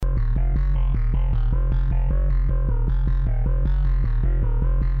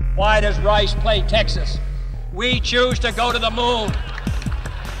Why does Rice play Texas? We choose to go to the moon.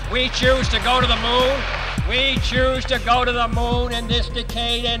 We choose to go to the moon. We choose to go to the moon in this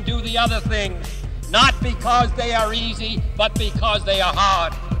decade and do the other things, not because they are easy, but because they are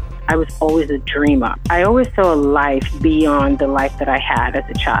hard. I was always a dreamer. I always saw a life beyond the life that I had as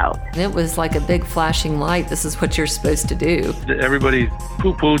a child. It was like a big flashing light. This is what you're supposed to do. Everybody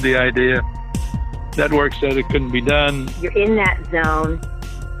poo-pooed the idea. Network said it couldn't be done. You're in that zone,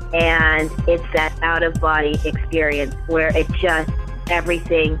 and it's that out-of-body experience where it just,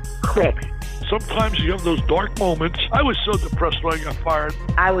 everything clicks. Sometimes you have those dark moments. I was so depressed when I got fired.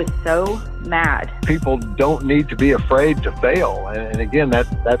 I was so mad. People don't need to be afraid to fail. And again,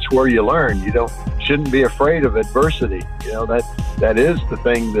 that's where you learn. You shouldn't be afraid of adversity. You know, that is the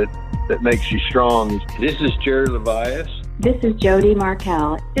thing that makes you strong. This is Jerry Levias. This is Jody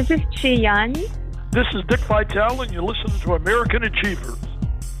Markel. This is Chi Yun. This is Dick Vitale, and you're listening to American Achievers.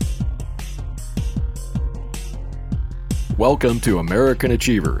 Welcome to American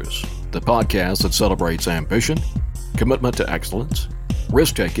Achievers, the podcast that celebrates ambition, commitment to excellence,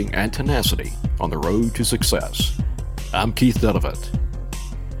 risk-taking, and tenacity on the road to success. I'm Keith Dunavant.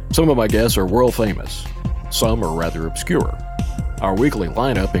 Some of my guests are world famous. Some are rather obscure. Our weekly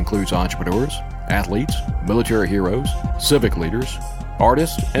lineup includes entrepreneurs, athletes, military heroes, civic leaders,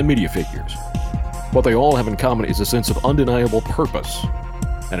 artists, and media figures. What they all have in common is a sense of undeniable purpose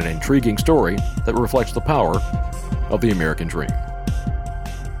and an intriguing story that reflects the power of the American dream.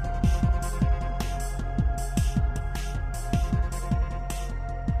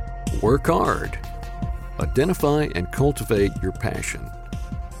 Work hard. Identify and cultivate your passion.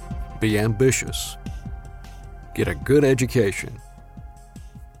 Be ambitious. Get a good education.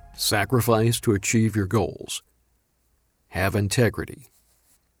 Sacrifice to achieve your goals. Have integrity.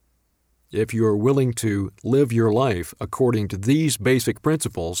 If you are willing to live your life according to these basic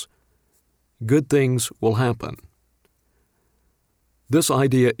principles, good things will happen. This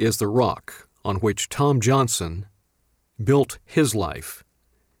idea is the rock on which Tom Johnson built his life,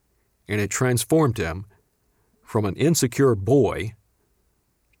 and it transformed him from an insecure boy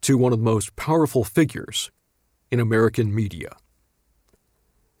to one of the most powerful figures in American media.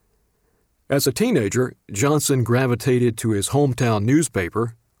 As a teenager, Johnson gravitated to his hometown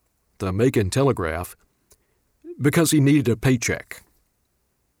newspaper, the Macon Telegraph, because he needed a paycheck.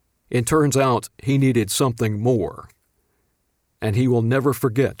 It turns out he needed something more, and he will never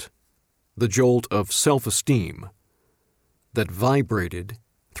forget the jolt of self-esteem that vibrated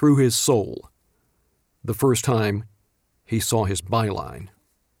through his soul the first time he saw his byline.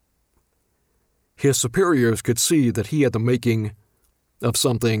 His superiors could see that he had the making of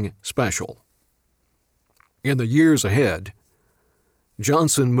something special. In the years ahead,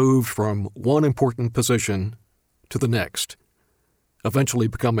 Johnson moved from one important position to the next, eventually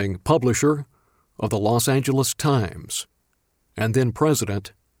becoming publisher of the Los Angeles Times and then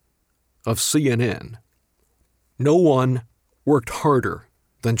president of CNN. No one worked harder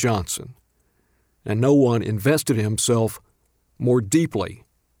than Johnson, and no one invested himself more deeply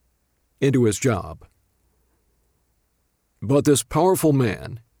into his job. But this powerful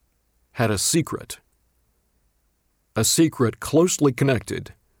man had a secret closely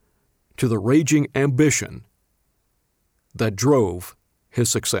connected to the raging ambition that drove his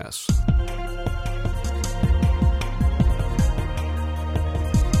success.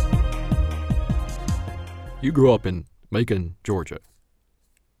 You grew up in Macon, Georgia.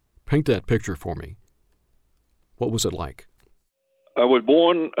 Paint that picture for me. What was it like? I was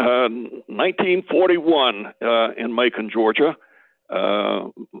born 1941 in Macon, Georgia.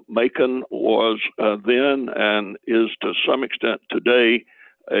 Macon was then and is to some extent today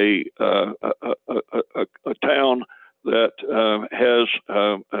a town that has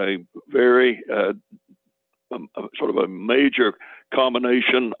a very sort of a major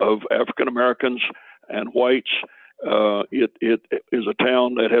combination of African Americans and whites. It is a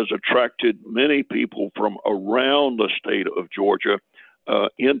town that has attracted many people from around the state of Georgia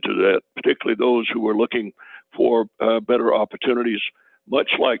into that, particularly those who were looking for better opportunities,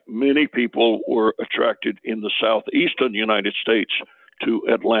 much like many people were attracted in the southeastern United States to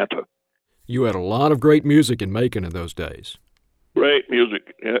Atlanta. You had a lot of great music in Macon in those days. Great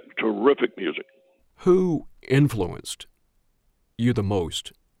music, yeah, terrific music. Who influenced you the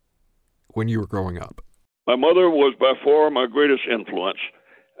most when you were growing up? My mother was by far my greatest influence.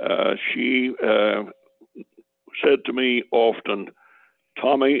 She said to me often,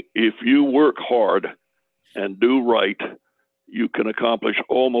 Tommy, if you work hard and do right, you can accomplish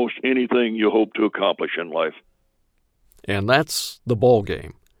almost anything you hope to accomplish in life. And that's the ball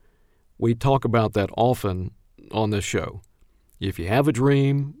game. We talk about that often on this show. if you have a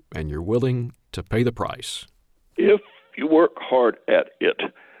dream and you're willing to pay the price. If you work hard at it,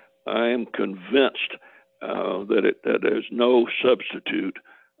 I am convinced that there's no substitute,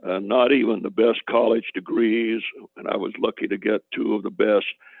 not even the best college degrees, and I was lucky to get two of the best,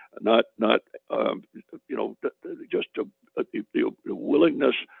 just the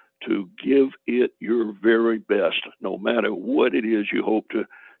willingness to give it your very best, no matter what it is you hope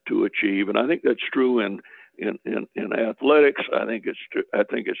to achieve. And I think that's true in athletics. I think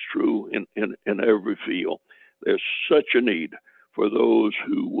it's true in every field. There's such a need for those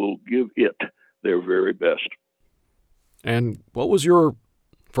who will give it their very best. And what was your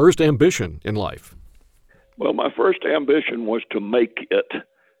first ambition in life? Well, my first ambition was to make it.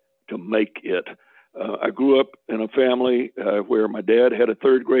 I grew up in a family where my dad had a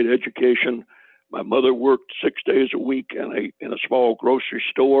third grade education. My mother worked 6 days a week in a small grocery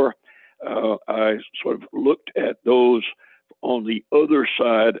store. I sort of looked at those on the other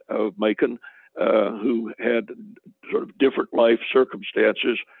side of Macon who had sort of different life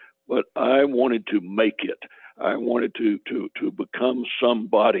circumstances, but I wanted to make it. I wanted to become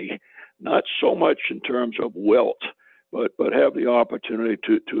somebody, not so much in terms of wealth, but have the opportunity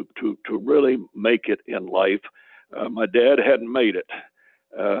to really make it in life. My dad hadn't made it,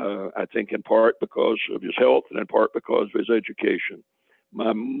 I think in part because of his health and in part because of his education.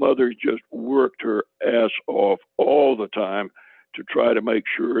 My mother just worked her ass off all the time to try to make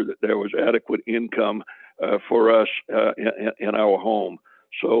sure that there was adequate income for us in our home.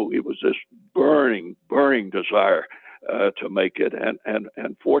 So it was this burning desire to make it.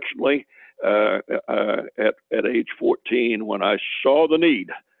 And fortunately, at age 14, when I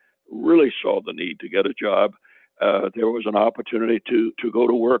really saw the need to get a job, there was an opportunity to go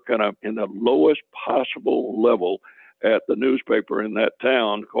to work in the lowest possible level at the newspaper in that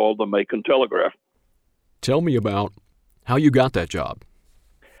town called the Macon Telegraph. Tell me about how you got that job.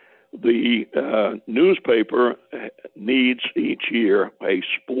 The newspaper needs each year a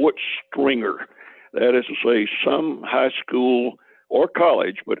sports stringer. That is to say, some high school or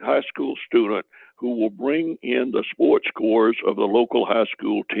college, but high school student who will bring in the sports scores of the local high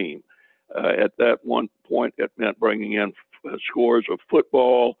school team. At that one point, it meant bringing in scores of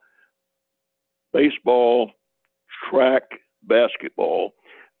football, baseball, track, basketball,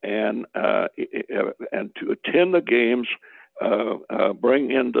 and to attend the games,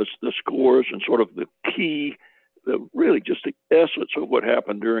 bring in the scores and sort of the key, really just the essence of what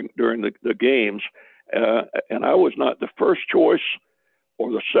happened during the games. And I was not the first choice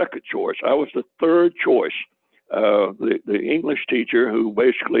or the second choice. I was the third choice. The English teacher who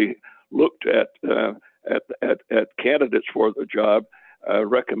basically looked at candidates for the job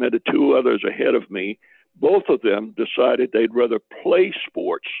recommended two others ahead of me. Both of them decided they'd rather play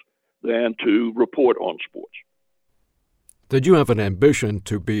sports than to report on sports. Did you have an ambition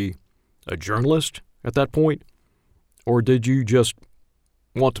to be a journalist at that point, or did you just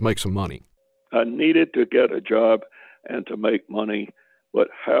want to make some money? I needed to get a job and to make money, but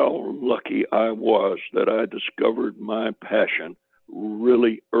how lucky I was that I discovered my passion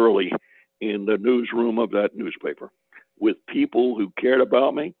really early in the newsroom of that newspaper, with people who cared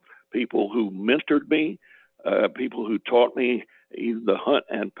about me, people who mentored me, people who taught me the hunt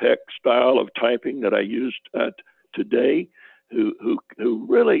and peck style of typing that I used today, who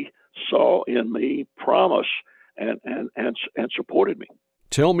really saw in me promise and supported me.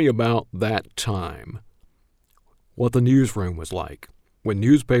 Tell me about that time, what the newsroom was like when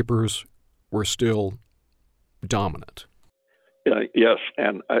newspapers were still dominant. Yes,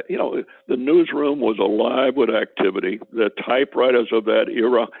 and the newsroom was alive with activity. The typewriters of that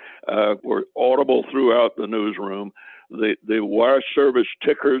era were audible throughout the newsroom. The wire service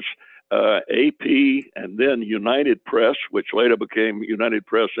tickers, AP, and then United Press, which later became United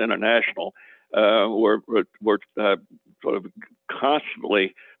Press International, were sort of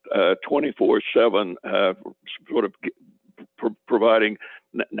constantly 24/7, sort of providing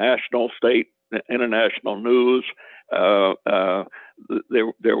national, state, international news. There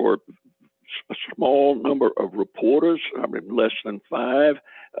were a small number of reporters, less than 5,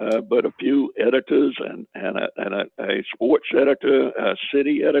 but a few editors and a sports editor, a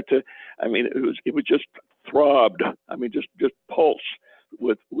city editor. It was just throbbed. Just pulse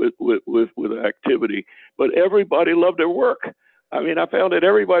with activity. But everybody loved their work. I found that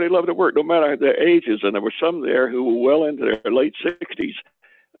everybody loved their work, no matter their ages, and there were some there who were well into their late 60s,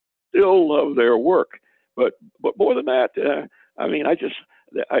 still loved their work. But more than that, there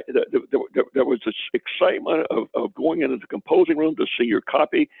was this excitement of going into the composing room to see your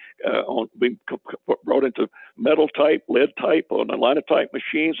copy being brought into metal type, lead type on the linotype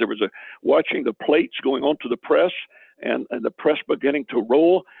machines. There was watching the plates going on to the press, and the press beginning to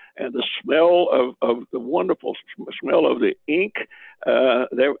roll, and the smell of the wonderful smell of the ink.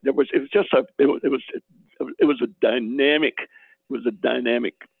 It was a dynamic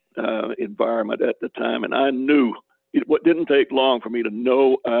environment at the time, and I knew it didn't take long for me to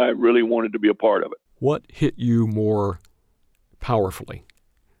know I really wanted to be a part of it. What hit you more powerfully?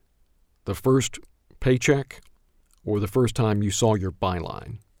 The first paycheck or the first time you saw your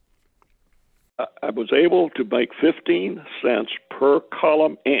byline? I was able to make 15 cents per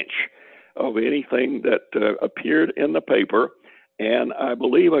column inch of anything that appeared in the paper, and I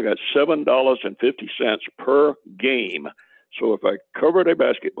believe I got $7.50 per game. So if I covered a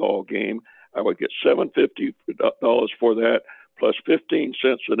basketball game, I would get $7.50 for that, plus 15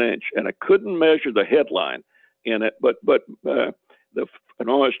 cents an inch, and I couldn't measure the headline in it. But I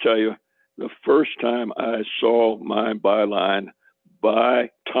always tell you, the first time I saw my byline by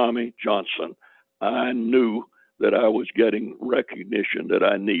Tommy Johnson, I knew that I was getting recognition that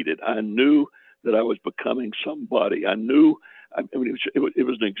I needed. I knew that I was becoming somebody. I knew. I mean, it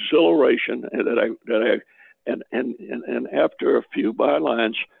was an exhilaration and after a few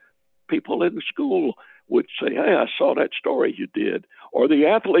bylines, people in the school would say, "Hey, I saw that story you did," or the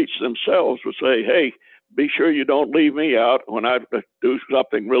athletes themselves would say, "Hey, be sure you don't leave me out when I do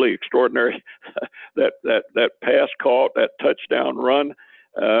something really extraordinary." that pass caught, that touchdown run,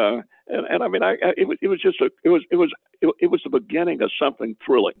 and I mean, it was the beginning of something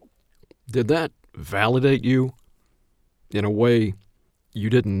thrilling. Did that validate you in a way you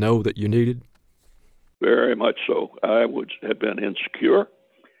didn't know that you needed? Very much so. I had been insecure.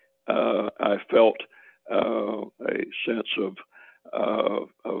 I felt a sense of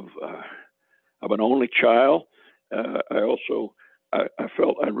an only child. I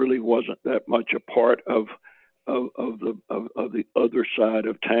felt I really wasn't that much a part of the other side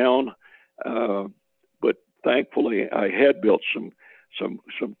of town. But thankfully, I had built some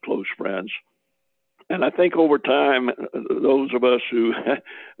close friends. And I think over time, those of us who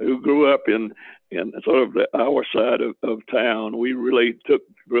grew up in sort of our side of town, we really took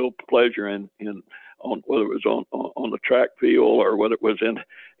real pleasure in whether it was on the track field or whether it was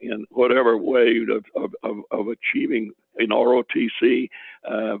in whatever way of achieving in ROTC.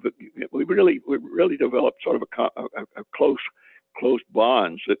 But we really developed sort of a close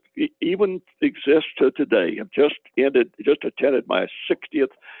bonds that even exist to today. I've just attended my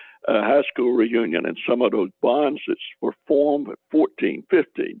 60th high school reunion, and some of those bonds that were formed at 14,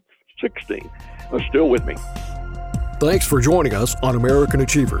 15, 16 are still with me. Thanks for joining us on American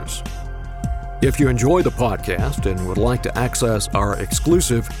Achievers. If you enjoy the podcast and would like to access our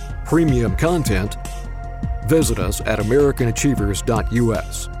exclusive premium content, visit us at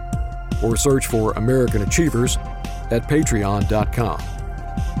americanachievers.us or search for American Achievers at patreon.com.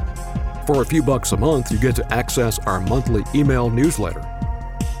 For a few bucks a month, you get to access our monthly email newsletter,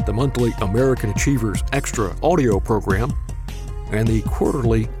 the monthly American Achievers Extra audio program, and the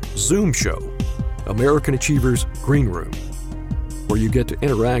quarterly Zoom show, American Achievers Green Room, where you get to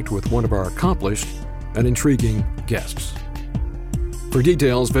interact with one of our accomplished and intriguing guests. For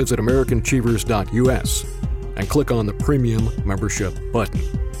details, visit americanachievers.us and click on the Premium Membership button.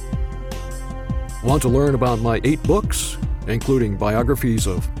 Want to learn about my 8 books, including biographies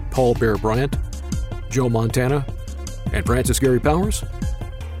of Paul Bear Bryant, Joe Montana, and Francis Gary Powers?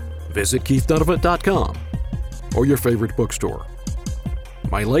 Visit KeithDonovan.com or your favorite bookstore.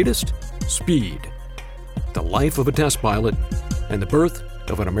 My latest, Speed, The Life of a Test Pilot and the Birth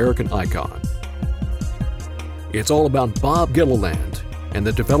of an American Icon. It's all about Bob Gilliland and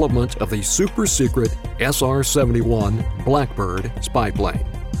the development of the super-secret SR-71 Blackbird spy plane.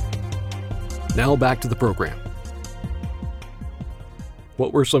 Now back to the program.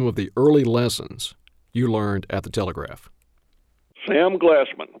 What were some of the early lessons you learned at the Telegraph? Sam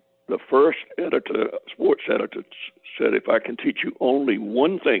Glassman, the first sports editor, said, "If I can teach you only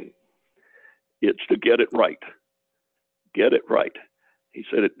one thing, it's to get it right. Get it right." He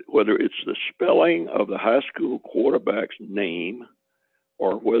said, whether it's the spelling of the high school quarterback's name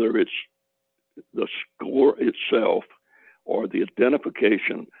or whether it's the score itself or the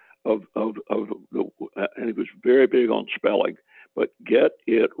identification of and he was very big on spelling, but get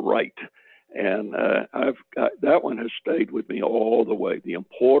it right. And that one has stayed with me all the way. The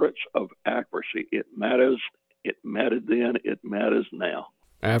importance of accuracy. It matters. It mattered then. It matters now.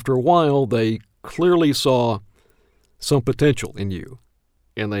 After a while, they clearly saw some potential in you,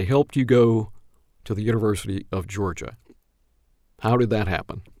 and they helped you go to the University of Georgia. How did that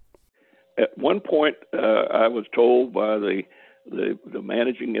happen? At one point, I was told by the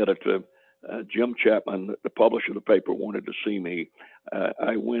managing editor, Jim Chapman, the publisher of the paper, wanted to see me.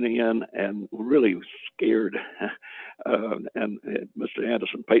 I went in and really was scared. And Mr.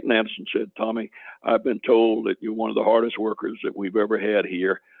 Anderson, Peyton Anderson, said, "Tommy, I've been told that you're one of the hardest workers that we've ever had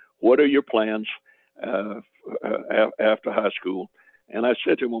here. What are your plans after high school?" And I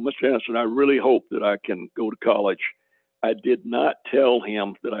said to him, "Well, Mr. Anderson, I really hope that I can go to college." I did not tell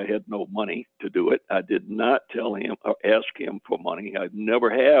him that I had no money to do it. I did not tell him or ask him for money. I never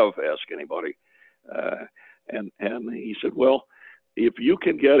have asked anybody. And he said, "Well, if you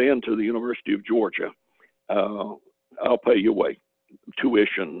can get into the University of Georgia, I'll pay your way,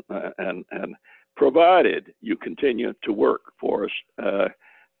 tuition, and provided you continue to work for us."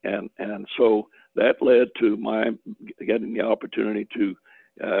 And so that led to my getting the opportunity to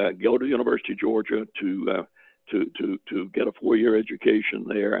go to the University of Georgia to get a 4-year education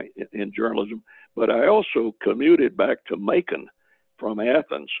there in journalism. But I also commuted back to Macon from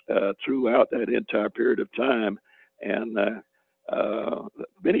Athens throughout that entire period of time. And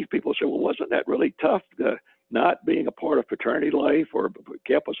many people say, "Well, wasn't that really tough, not being a part of fraternity life or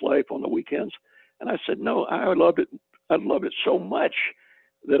campus life on the weekends?" And I said, "No, I loved it. I loved it so much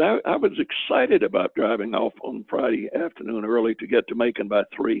that I was excited about driving off on Friday afternoon early to get to Macon by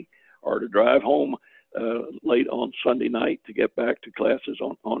 3, or to drive home late on Sunday night to get back to classes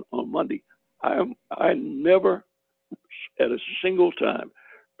on Monday." I never at a single time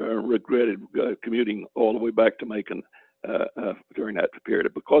regretted commuting all the way back to Macon during that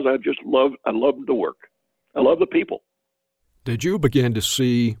period, because I loved the work. I love the people. Did you begin to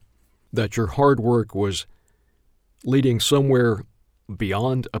see that your hard work was leading somewhere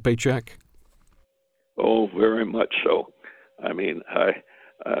beyond a paycheck? Oh, very much so. I mean, I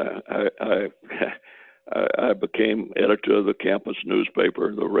became editor of the campus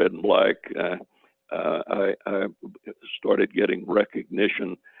newspaper, the Red and Black. I started getting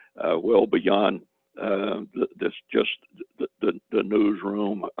recognition well beyond the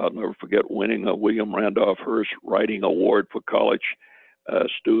newsroom. I'll never forget winning a William Randolph Hearst Writing Award for college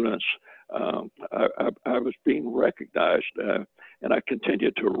students. I was being recognized, and I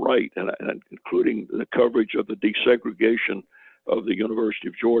continued to write, and including the coverage of the desegregation of the University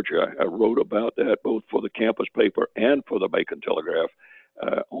of Georgia. I wrote about that both for the campus paper and for the Macon Telegraph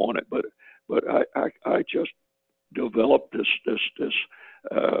on it. But I just developed this.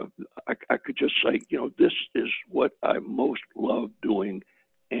 I could just say, this is what I most love doing,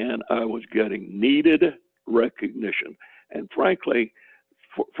 and I was getting needed recognition. And frankly,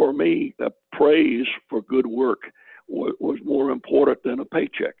 for me, praise for good work was more important than a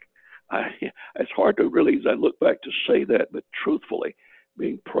paycheck. It's hard to really, as I look back, to say that, but truthfully,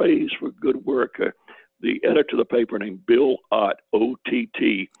 being praised for good work. The editor of the paper, named Bill Ott,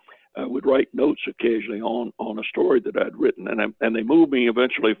 O-T-T, would write notes occasionally on a story that I'd written, and they moved me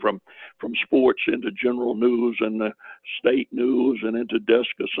eventually from sports into general news and state news and into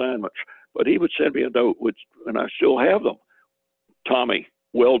desk assignments. But he would send me a note, and I still have them. "Tommy,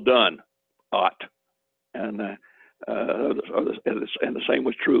 well done, Ott." And the same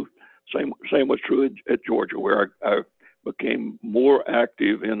was true. Same was true at Georgia, where I became more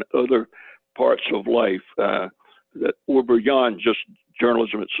active in other parts of life that were beyond just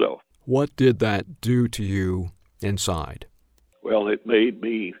journalism itself. What did that do to you inside? Well, it made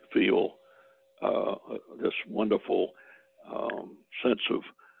me feel this wonderful sense of,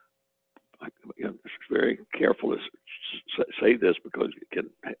 I'm very careful to say this because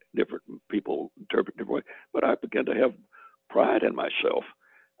different people interpret different ways, but I began to have pride in myself.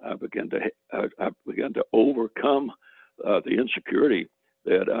 I began to overcome the insecurity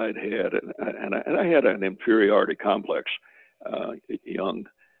that I'd had, and I had an inferiority complex, young,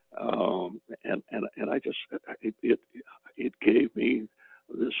 and I just it gave me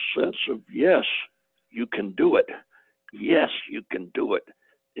this sense of, yes, you can do it. Yes, you can do it,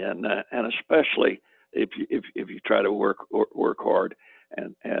 and especially if you try to work hard,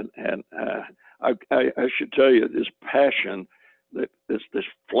 and I should tell you, this passion, that this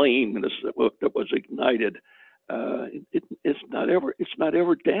flame, that was ignited, it's not ever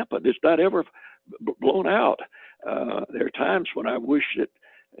dampened. It's not ever blown out. There are times when I wish that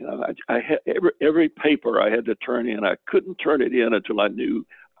I had every paper I had to turn in. I couldn't turn it in until I knew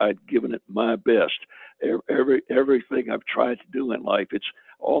I'd given it my best. Everything I've tried to do in life, it's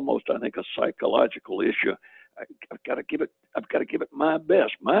almost, I think, a psychological issue. I've got to give it my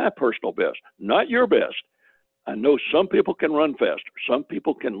best, my personal best, not your best. I know some people can run faster. Some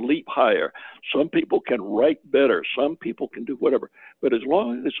people can leap higher. Some people can write better. Some people can do whatever. But as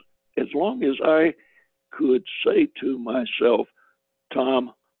long as I could say to myself,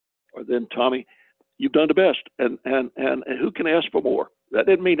 Tom, or then Tommy, you've done the best, and who can ask for more? That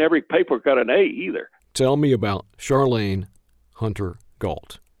didn't mean every paper got an A either. Tell me about Charlene Hunter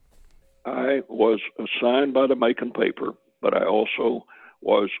Gault? I was assigned by the Macon paper, but I also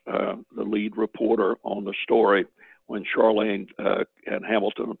was the lead reporter on the story when Charlayne and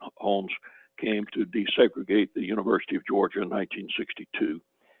Hamilton Holmes came to desegregate the University of Georgia in 1962.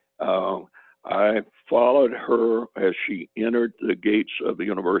 I followed her as she entered the gates of the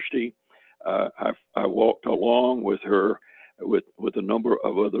university. I walked along with her with a number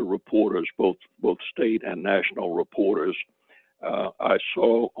of other reporters, both state and national reporters. I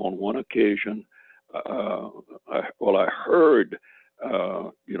saw on one occasion, I heard,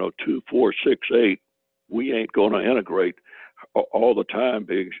 2468, we ain't going to integrate, all the time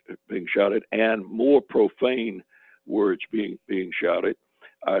being shouted, and more profane words being shouted.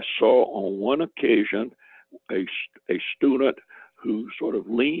 I saw on one occasion a student who sort of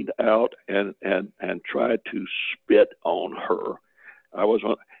leaned out and tried to spit on her. I was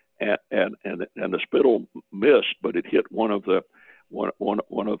on, and the spittle missed, but it hit one of the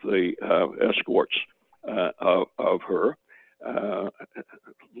escorts of her.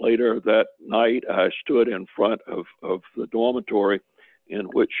 Later that night, I stood in front of the dormitory in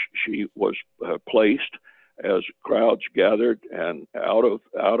which she was placed as crowds gathered, and out of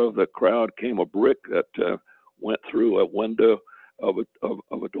the crowd came a brick that went through a window of a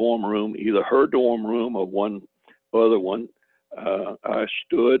dorm room, either her dorm room or one other one. I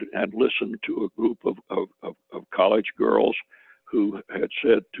stood and listened to a group of college girls who had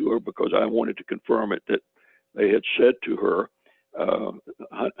said to her, because I wanted to confirm it, that they had said to her,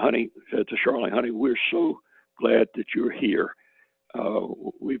 honey, said to Charlayne, honey, we're so glad that you're here.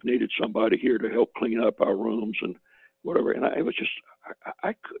 We've needed somebody here to help clean up our rooms and whatever. And it was just,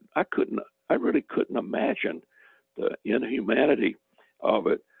 I really couldn't imagine the inhumanity of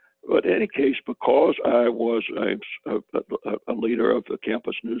it. But in any case, because I was a leader of the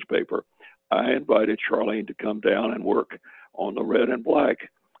campus newspaper, I invited Charlayne to come down and work on the Red and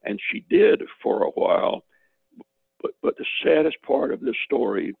Black, and she did for a while. But the saddest part of this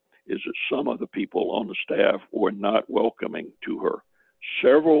story is that some of the people on the staff were not welcoming to her.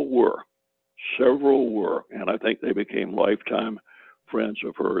 Several were, and I think they became lifetime friends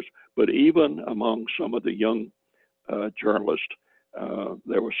of hers. But even among some of the young journalists,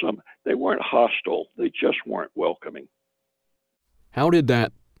 there were some, they weren't hostile, they just weren't welcoming. How did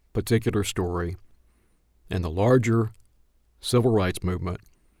that particular story and the larger civil rights movement,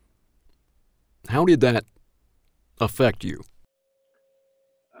 how did that affect you?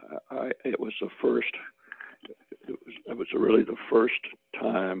 It was really the first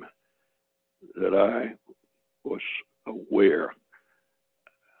time that I was aware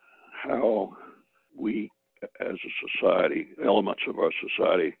how we as a society, elements of our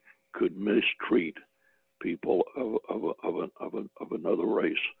society, could mistreat people of another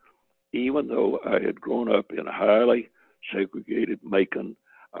race. Even though I had grown up in a highly segregated Macon,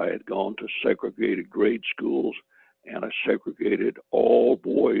 I had gone to segregated grade schools and a segregated all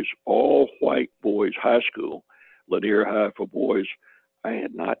white boys high school, Lanier High for boys.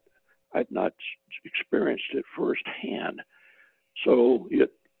 I'd not experienced it firsthand. So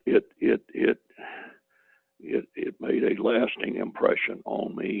it made a lasting impression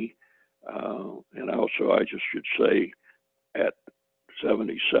on me. And also, I just should say, at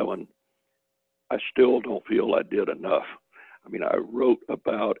 77, I still don't feel I did enough. I mean, I wrote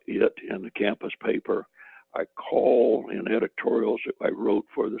about it in the campus paper. I call in editorials that I wrote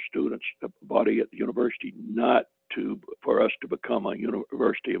for the students' body at the university, not for us to become a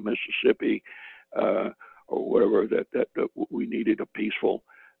University of Mississippi or whatever, that we needed a peaceful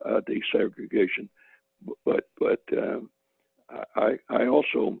desegregation. But I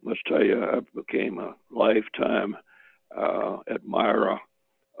also must tell you, I became a lifetime admirer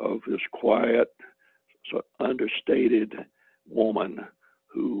of this quiet, so understated woman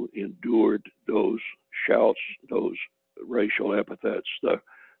who endured those shouts, those racial epithets, the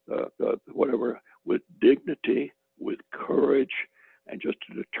whatever, with dignity, with courage, and just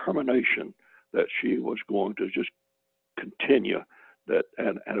a determination that she was going to just continue that.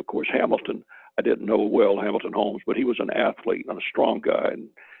 And of course, Hamilton, I didn't know Hamilton Holmes, but he was an athlete and a strong guy, and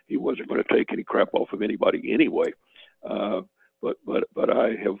he wasn't going to take any crap off of anybody anyway. But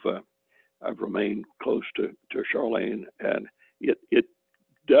I've remained close to Charlayne, and it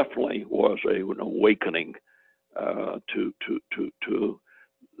definitely was an awakening to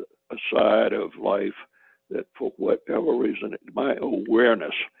a side of life that, for whatever reason, my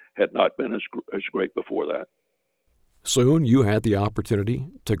awareness had not been as great before that. Soon you had the opportunity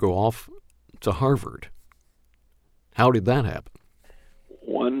to go off to Harvard. How did that happen?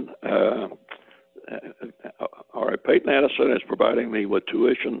 All right, Peyton Addison is providing me with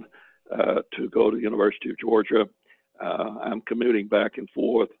tuition to go to the University of Georgia. I'm commuting back and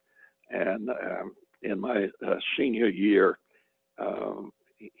forth, and in my senior year,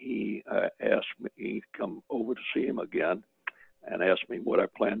 he asked me to come over to see him again and asked me what I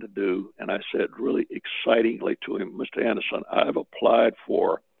plan to do. And I said really excitingly to him, Mr. Anderson, I've applied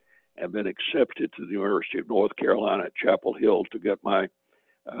for and been accepted to the University of North Carolina at Chapel Hill to get my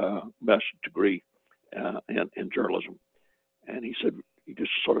master's degree in journalism. And he said, he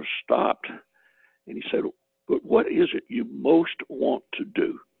just sort of stopped. And he said, but what is it you most want to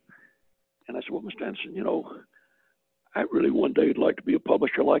do? And I said, well, Mr. Anderson, you know, I really one day would like to be a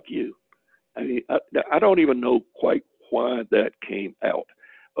publisher like you. I mean, I don't even know quite why that came out,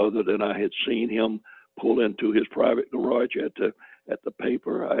 other than I had seen him pull into his private garage at the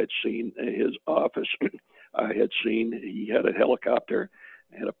paper. I had seen his office. I had seen he had a helicopter.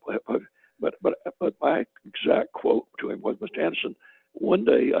 But my exact quote to him was, Mr. Anderson, one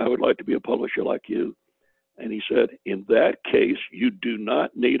day I would like to be a publisher like you. And he said, in that case, you do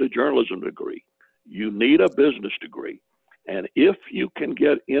not need a journalism degree. You need a business degree. And if you can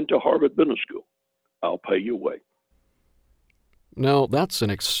get into Harvard Business School, I'll pay your way. Now, that's an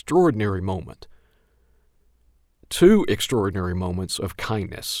extraordinary moment. Two extraordinary moments of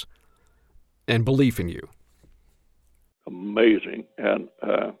kindness and belief in you. Amazing. And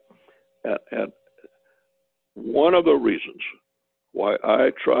one of the reasons why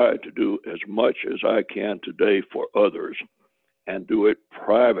I try to do as much as I can today for others and do it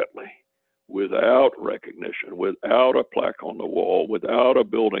privately, without recognition, without a plaque on the wall, without a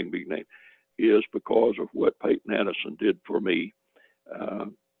building being named, is because of what Peyton Anderson did for me.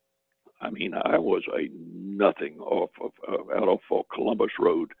 I mean, I was a nothing out of Columbus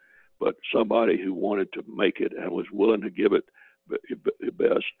Road, but somebody who wanted to make it and was willing to give it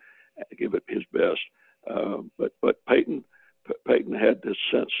his best. But Peyton had this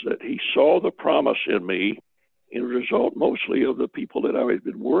sense that he saw the promise in me, in result mostly of the people that I had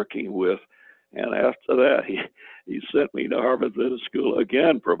been working with. And after that, he sent me to Harvard Business School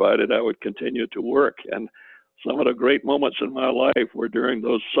again, provided I would continue to work. And some of the great moments in my life were during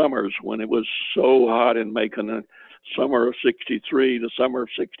those summers when it was so hot in Macon, the summer of '63, the summer of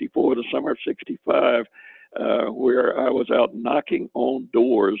 '64, the summer of '65, where I was out knocking on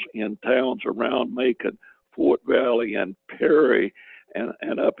doors in towns around Macon, Fort Valley and Perry,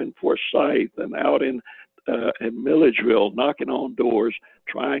 and up in Forsyth and out in Milledgeville, knocking on doors,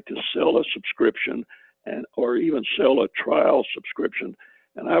 trying to sell a subscription or even sell a trial subscription.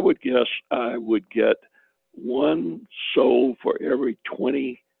 And I would guess I would get one sold for every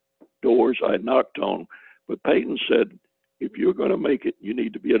 20 doors I knocked on. But Peyton said, if you're going to make it, you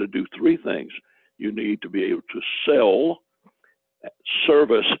need to be able to do three things. You need to be able to sell,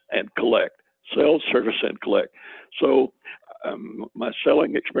 service, and collect. Sell, service, and collect. So my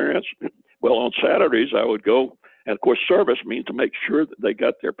selling experience, well, on Saturdays I would go, and of course service means to make sure that they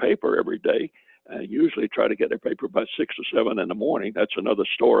got their paper every day. Usually try to get their paper by 6 or 7 in the morning. That's another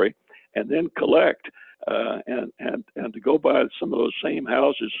story. And then collect and to go by some of those same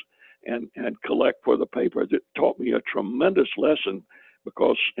houses and collect for the paper. It taught me a tremendous lesson,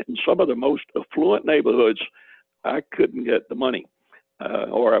 because in some of the most affluent neighborhoods, I couldn't get the money,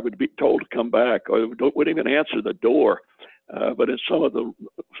 or I would be told to come back, or wouldn't even answer the door. But in some of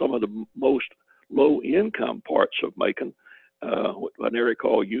the most low-income parts of Macon, an area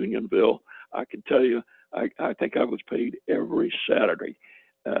called Unionville, I can tell you, I think I was paid every Saturday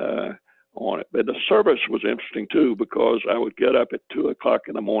on it. But the service was interesting too, because I would get up at 2 o'clock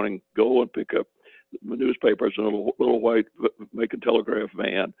in the morning, go and pick up the newspapers in a little white Macon Telegraph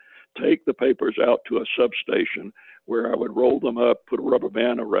van, take the papers out to a substation where I would roll them up, put a rubber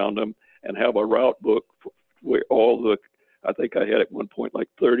band around them, and have a route book where I think I had at one point like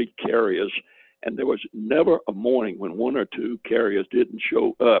 30 carriers, and there was never a morning when 1 or 2 carriers didn't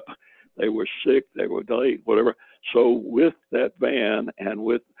show up. They were sick, they were delayed, whatever. So with that van and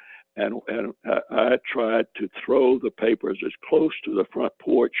I tried to throw the papers as close to the front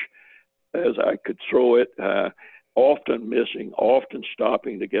porch as I could throw it, often missing, often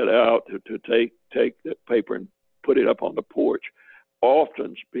stopping to get out to take the paper and put it up on the porch,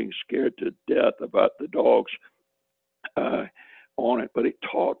 often being scared to death about the dogs on it. But it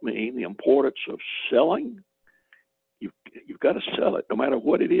taught me the importance of selling. You've got to sell it. No matter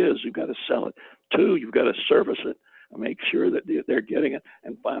what it is, you've got to sell it. 2, you've got to service it and make sure that they're getting it.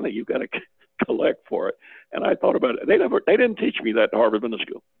 And finally, you've got to collect for it. And I thought about it. They didn't teach me that in Harvard Business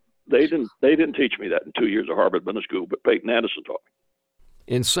School. They didn't teach me that in 2 years of Harvard Business School, but Peyton Anderson taught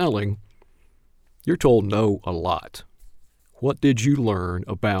me. In selling, you're told no a lot. What did you learn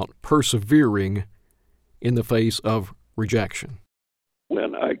about persevering in the face of rejection?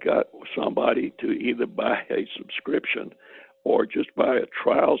 when I got somebody to either buy a subscription or just buy a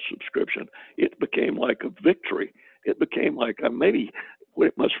trial subscription, it became like a victory. It became like maybe what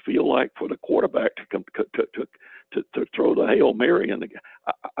it must feel like for the quarterback to throw the Hail Mary. And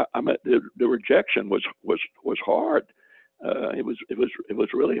the rejection was hard. It was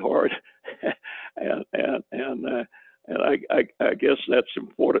really hard, and I guess that's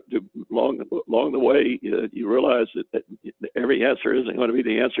important. Along the way, you realize that every answer isn't going to be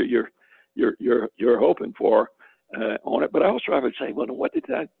the answer you're hoping for on it. But I would say, well,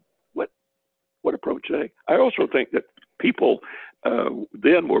 what approach today? I also think that people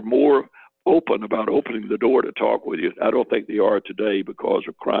then were more open about opening the door to talk with you. I don't think they are today because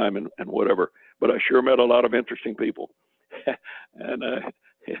of crime and whatever. But I sure met a lot of interesting people. And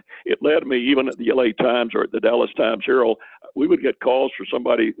it led me, even at the LA Times or at the Dallas Times Herald, we would get calls for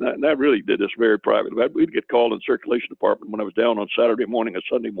somebody, and I really did this very privately, but we'd get called in the circulation department when I was down on Saturday morning or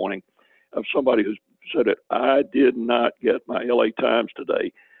Sunday morning of somebody who said that I did not get my LA Times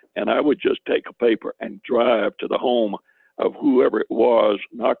today. And I would just take a paper and drive to the home of whoever it was,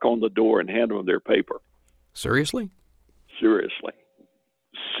 knock on the door and hand them their paper. Seriously? Seriously.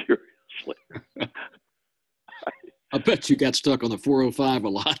 I bet you got stuck on the 405 a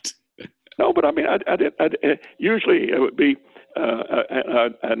lot. No, but I mean, I did. Usually it would be,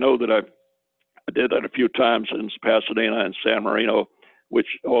 I know that I did that a few times in Pasadena and San Marino, which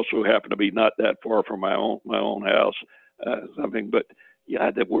also happened to be not that far from my own house. But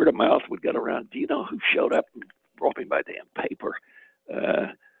yeah, the word of mouth would get around. Do you know who showed up and brought me my damn paper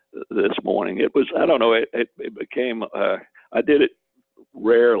this morning? It was, I don't know, it became, I did it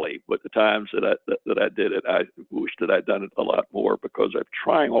rarely, but the times that I did it, I wish that I'd done it a lot more, because I'm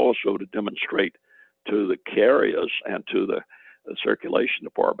trying also to demonstrate to the carriers and to the circulation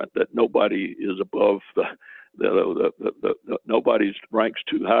department that nobody is above nobody's ranks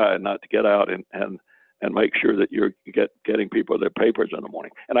too high not to get out and make sure that you're getting people their papers in the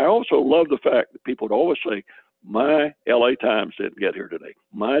morning. And I also love the fact that people would always say, my LA Times didn't get here today.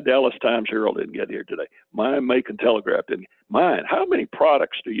 My Dallas Times Herald didn't get here today. My Macon Telegraph didn't. Mine. How many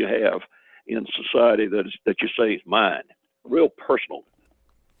products do you have in society that you say is mine? Real personal.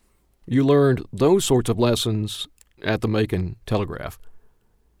 You learned those sorts of lessons at the Macon Telegraph.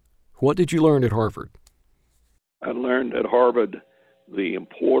 What did you learn at Harvard? I learned at Harvard the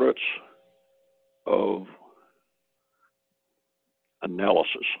importance of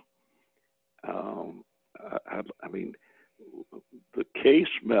analysis. I mean, the case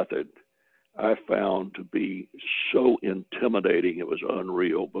method I found to be so intimidating, it was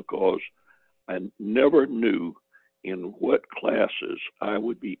unreal, because I never knew in what classes I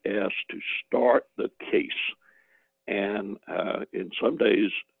would be asked to start the case. And in some days,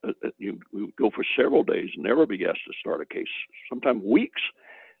 we would go for several days, never be asked to start a case, sometimes weeks.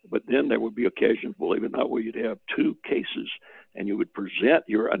 But then there would be occasions, believe it or not, where you'd have two cases and you would present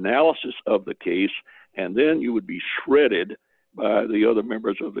your analysis of the case, and then you would be shredded by the other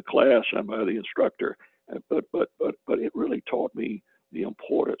members of the class and by the instructor. But it really taught me the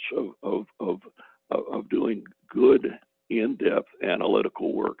importance of doing good, in-depth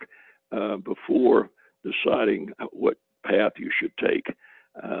analytical work before deciding what path you should take,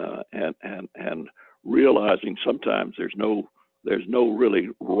 and realizing sometimes there's no really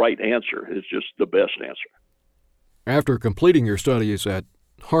right answer. It's just the best answer. After completing your studies at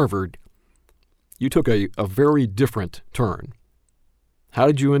Harvard, you took a very different turn. How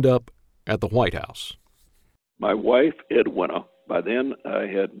did you end up at the White House? My wife, Edwina, by then I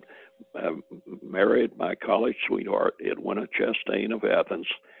had married my college sweetheart, Edwina Chastain of Athens.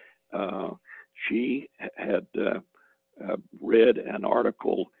 She had read an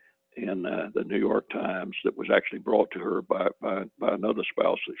article in the New York Times that was actually brought to her by another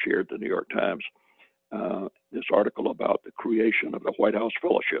spouse that shared the New York Times. This article about the creation of the White House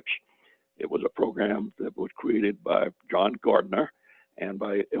Fellowships. It was a program that was created by John Gardner and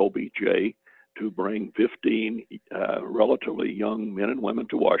by LBJ to bring 15 relatively young men and women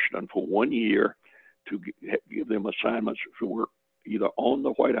to Washington for 1 year to give them assignments to work either on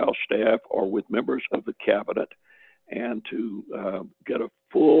the White House staff or with members of the cabinet, and to get a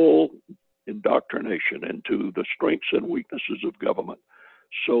full indoctrination into the strengths and weaknesses of government,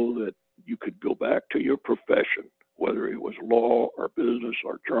 so that you could go back to your profession, whether it was law or business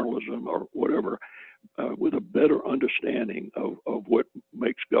or journalism or whatever, with a better understanding of what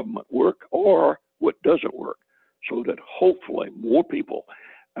makes government work or what doesn't work, so that hopefully more people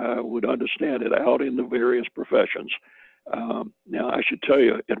would understand it out in the various professions. Now, I should tell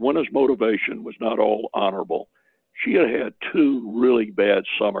you, Edwina's motivation was not all honorable. She had had two really bad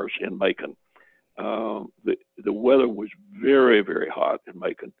summers in Macon. the weather was very, very hot in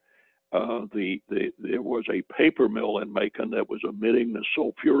Macon. There was a paper mill in Macon that was emitting the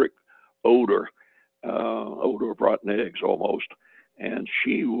sulfuric odor of rotten eggs almost. And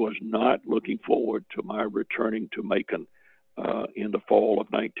she was not looking forward to my returning to Macon in the fall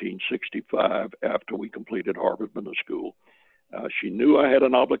of 1965 after we completed Harvard Business School. She knew I had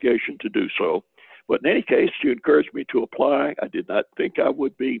an obligation to do so. But in any case, she encouraged me to apply. I did not think I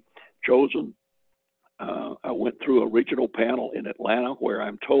would be chosen. I went through a regional panel in Atlanta where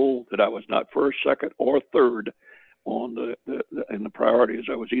I'm told that I was not first, second, or third on in the priorities.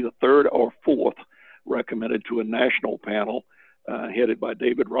 I was either third or fourth, recommended to a national panel headed by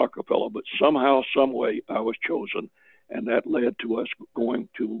David Rockefeller. But somehow, some way, I was chosen, and that led to us going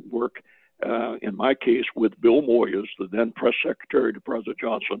to work, in my case, with Bill Moyers, the then press secretary to President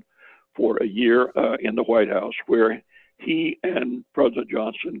Johnson, for a year in the White House, where he and President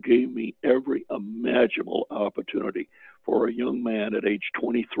Johnson gave me every imaginable opportunity for a young man at age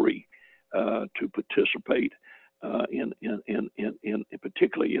 23 to participate in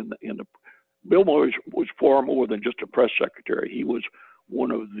particularly in the. Bill Moyers was far more than just a press secretary. He was one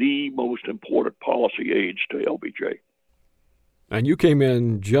of the most important policy aides to LBJ. And you came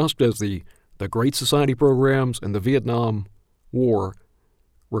in just as the Great Society programs and the Vietnam War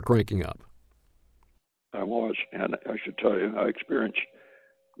were cranking up. I was, and I should tell you, I experienced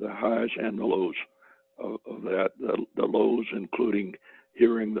the highs and the lows of that. The lows, including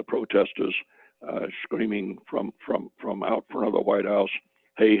hearing the protesters screaming from out front of the White House,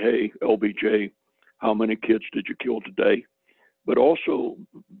 "Hey, hey, LBJ, how many kids did you kill today?" But also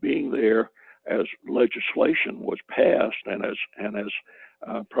being there as legislation was passed, and as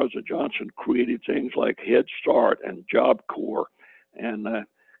President Johnson created things like Head Start and Job Corps and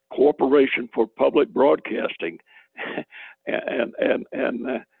Corporation for Public Broadcasting, and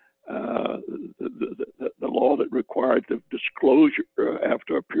the law that required the disclosure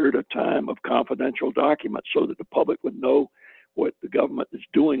after a period of time of confidential documents so that the public would know what the government is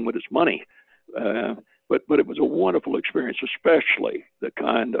doing with its money. But it was a wonderful experience, especially the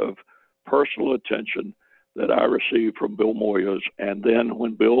kind of personal attention that I received from Bill Moyers, and then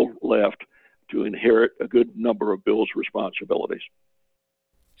when Bill left, to inherit a good number of Bill's responsibilities.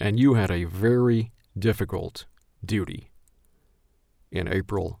 And you had a very difficult duty in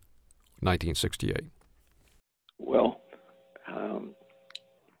April 1968. Well,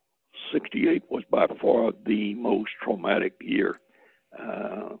 68 was by far the most traumatic year,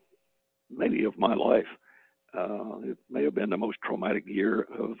 maybe of my life. It may have been the most traumatic year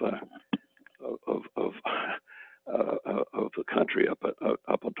of the country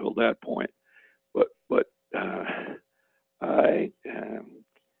up until that point. But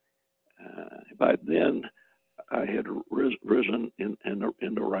by then I had risen in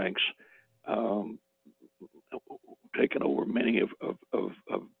the ranks, taken over many of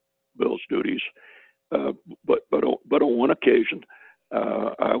Bill's duties. But on one occasion,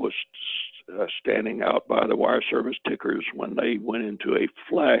 I was standing out by the wire service tickers when they went into a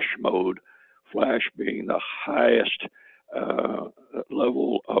flash mode, flash being the highest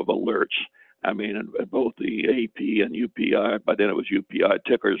level of alerts. I mean, both the AP and UPI, by then it was UPI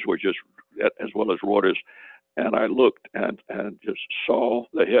tickers, were just, as well as Reuters. And I looked and just saw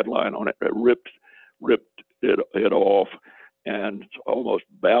the headline on it, ripped it off, and almost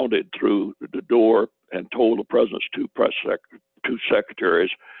bounded through the door and told the president's two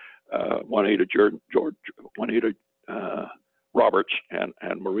secretaries, Juanita Roberts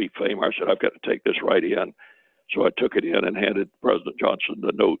and Marie Famer. I said, I've got to take this right in. So I took it in and handed President Johnson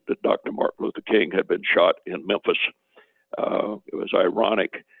the note that Dr. Martin Luther King had been shot in Memphis. It was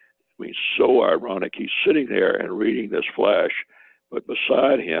ironic. I mean, so ironic. He's sitting there and reading this flash, but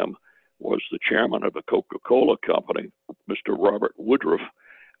beside him was the chairman of the Coca-Cola Company, Mr. Robert Woodruff,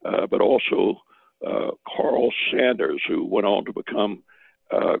 but also Carl Sanders, who went on to become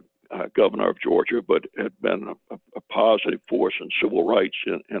governor of Georgia, but had been a positive force in civil rights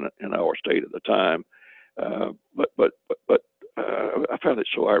in our state at the time. But I found it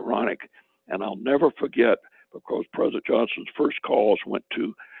so ironic, and I'll never forget, because President Johnson's first calls went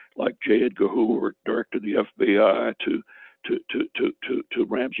to, like, J. Edgar Hoover, director of the FBI, to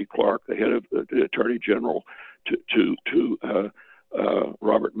Ramsey Clark, the head of the Attorney General, to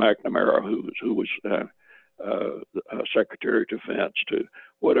Robert McNamara, who was Secretary of Defense, to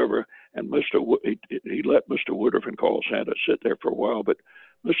whatever. And he let Mr. Woodruff and Carl Sanders sit there for a while, but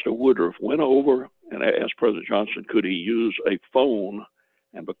Mr. Woodruff went over and asked President Johnson, could he use a phone?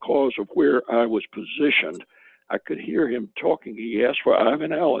 And because of where I was positioned, I could hear him talking. He asked for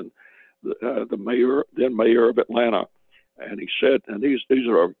Ivan Allen, the then mayor of Atlanta, And he said, and these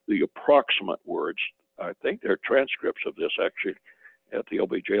are the approximate words. I think they're transcripts of this actually at the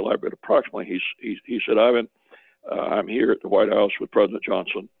LBJ Library. Approximately, he said, Ivan, I'm here at the White House with President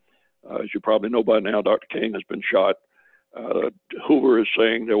Johnson. As you probably know by now, Dr. King has been shot. Hoover is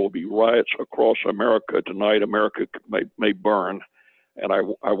saying there will be riots across America tonight. America may burn. And I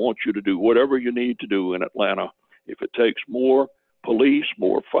want you to do whatever you need to do in Atlanta. If it takes more police,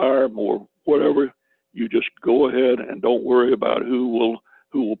 more fire, more whatever, you just go ahead and don't worry about who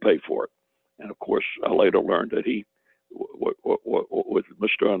will pay for it. And of course, I later learned that he, with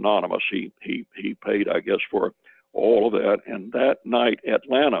Mr. Anonymous, he paid, I guess, for all of that. And that night,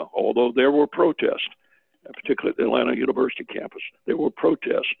 Atlanta, although there were protests, particularly at the Atlanta University campus, there were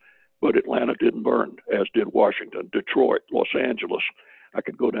protests, but Atlanta didn't burn, as did Washington, Detroit, Los Angeles. I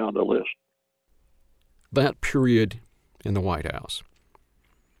could go down the list. That period in the White House,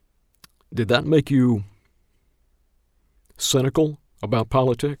 did that make you cynical about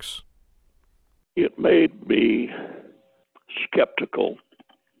politics? It made me skeptical.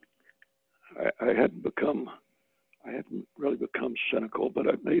 I hadn't really become cynical, but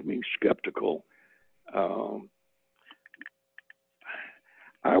it made me skeptical.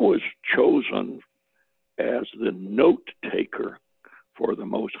 I was chosen as the note taker for the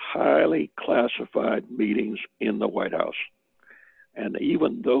most highly classified meetings in the White House. And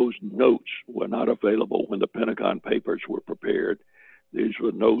even those notes were not available when the Pentagon Papers were prepared. These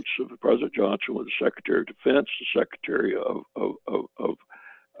were notes of President Johnson with the Secretary of Defense, the Secretary of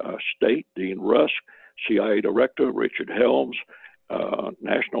State, Dean Rusk, CIA Director Richard Helms,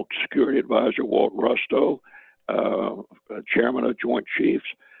 National Security Advisor Walt Rustow, Chairman of Joint Chiefs,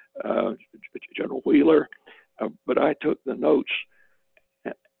 General Wheeler. But I took the notes,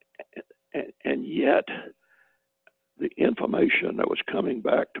 and yet the information that was coming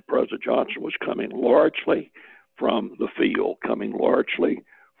back to President Johnson was coming largely from the field, coming largely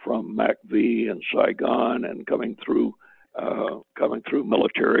from MACV and Saigon, and coming through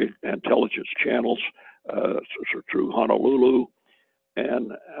military intelligence channels, through Honolulu.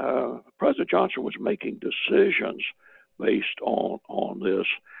 And President Johnson was making decisions based on this.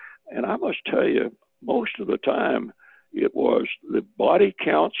 And I must tell you, most of the time, it was the body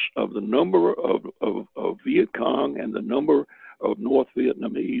counts of the number of Viet Cong and the number of North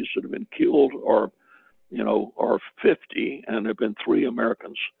Vietnamese that have been killed are 50, and there have been 3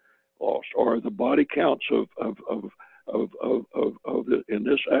 Americans lost. Or the body counts of in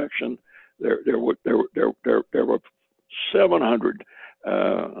this action, there were 700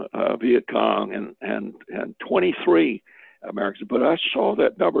 Viet Cong and 23 Americans. But I saw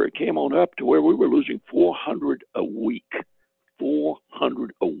that number. It came on up to where we were losing 400 a week.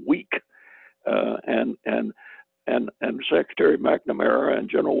 400 a week. And Secretary McNamara and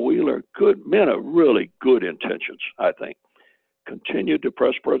General Wheeler, good men of really good intentions, I think, continued to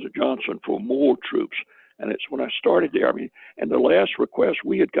press President Johnson for more troops. And it's when I started there, and the last request,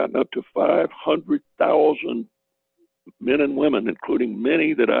 we had gotten up to 500,000 men and women, including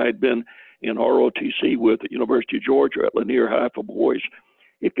many that I had been in ROTC with at University of Georgia at Lanier High for boys.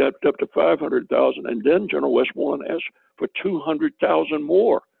 It got up to 500,000, and then General Westmoreland asked for 200,000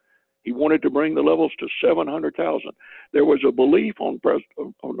 more. He wanted to bring the levels to 700,000. There was a belief on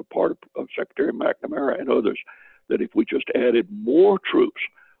the part of Secretary McNamara and others that if we just added more troops,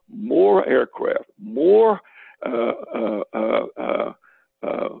 more aircraft, more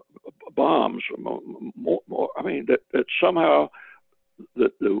bombs, more, that somehow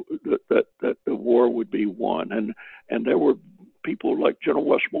that the war would be won. And there were people like General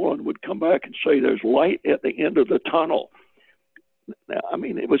Westmoreland would come back and say there's light at the end of the tunnel. Now,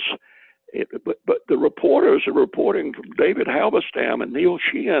 but the reporters are reporting from David Halberstam and Neil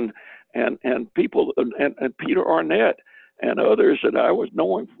Sheehan and people and Peter Arnett and others that I was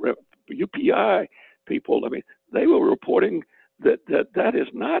knowing, UPI people. They were reporting that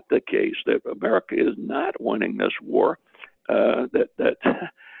is not the case. That America is not winning this war. This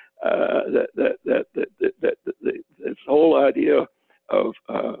whole idea of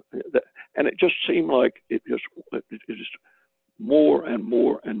that, and it just seemed like it just more and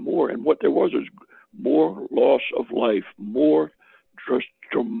more and more. And what there was is more loss of life, more just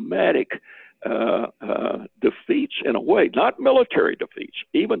dramatic defeats in a way, not military defeats,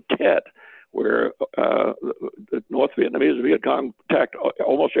 even Tet, where the North Vietnamese and Viet Cong attacked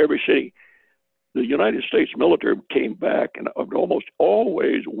almost every city. The United States military came back and would almost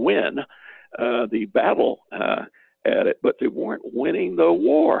always win the battle at it, but they weren't winning the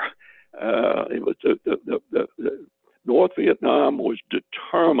war. It was the North Vietnam was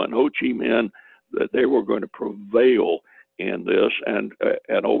determined, Ho Chi Minh, that they were going to prevail in this, and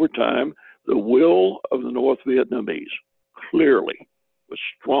over time, the will of the North Vietnamese clearly was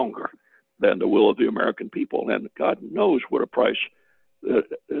stronger than the will of the American people. And God knows what a price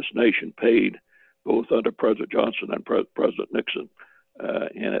this nation paid, both under President Johnson and President Nixon.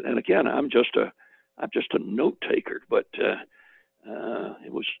 And again, I'm just a note taker, but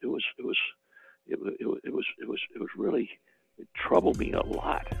it was really, it troubled me a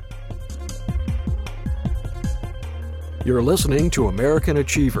lot. You're listening to American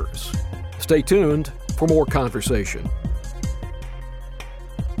Achievers. Stay tuned for more conversation.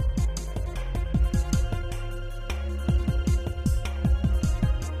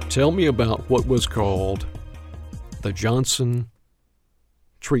 Tell me about what was called the Johnson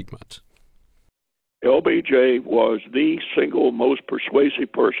treatment. LBJ was the single most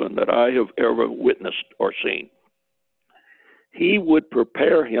persuasive person that I have ever witnessed or seen. He would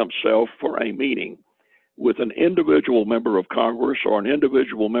prepare himself for a meeting with an individual member of Congress or an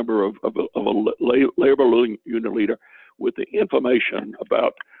individual member of a labor union leader with the information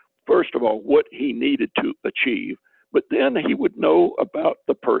about, first of all, what he needed to achieve, but then he would know about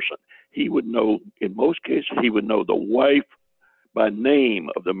the person. He would know, in most cases, he would know the wife by name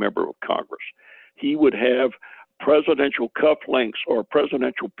of the member of Congress. He would have presidential cufflinks or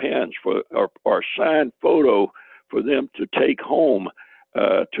presidential pens or signed photo for them to take home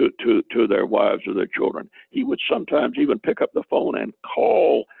to their wives or their children. He would sometimes even pick up the phone and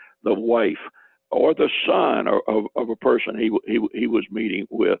call the wife or the son of a person he was meeting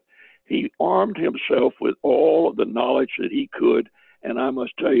with. He armed himself with all of the knowledge that he could, and I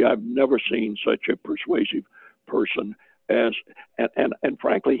must tell you, I've never seen such a persuasive person and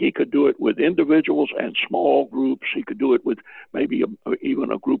frankly, he could do it with individuals and small groups. He could do it with maybe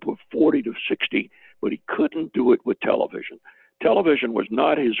even a group of 40 to 60, but he couldn't do it with television. Television was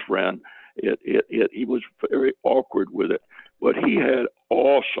not his friend. He was very awkward with it, but he had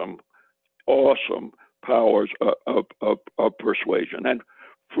awesome powers of persuasion. And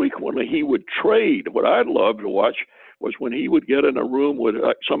frequently he would trade. What I loved to watch was when he would get in a room with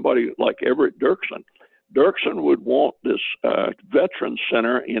somebody like Everett Dirksen. Dirksen would want this veterans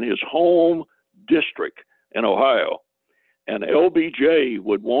center in his home district in Ohio, and LBJ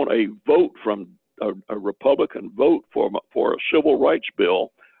would want a vote from a Republican vote for a civil rights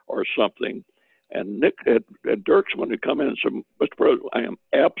bill or something. And Dirksen would come in and say, "Mr. President, I am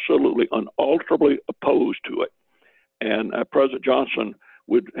absolutely unalterably opposed to it." And President Johnson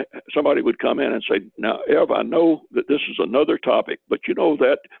somebody would come in and say, "Now, Ev, I know that this is another topic, but you know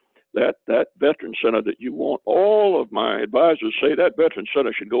that veteran center that you want, all of my advisors say that veteran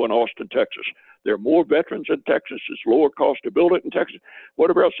center should go in Austin, Texas. There are more veterans in Texas. It's lower cost to build it in Texas.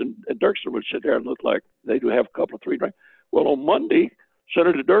 Whatever else." And Dirksen would sit there and look like they do have a couple of three drinks. Well, on Monday,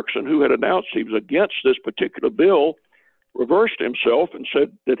 Senator Dirksen, who had announced he was against this particular bill, reversed himself and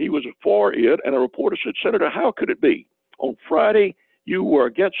said that he was for it. And a reporter said, "Senator, how could it be? On Friday, you were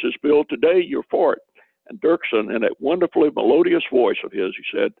against this bill. Today, you're for it." And Dirksen, in that wonderfully melodious voice of his, he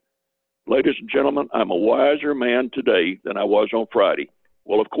said, "Ladies and gentlemen, I'm a wiser man today than I was on Friday."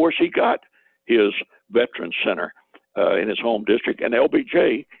 Well, of course, he got his veterans center in his home district, and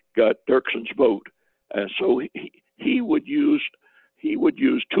LBJ got Dirksen's vote. And so he would use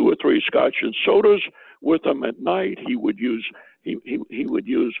 2 or 3 scotch and sodas with them at night. He would use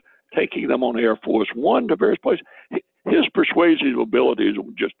taking them on Air Force One to various places. His persuasive abilities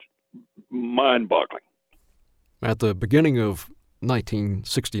were just mind-boggling. At the beginning of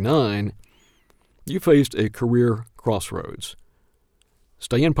 1969, you faced a career crossroads: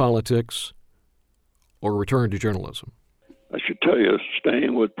 stay in politics or return to journalism. I should tell you,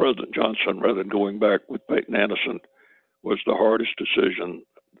 staying with President Johnson rather than going back with Peyton Anderson was the hardest decision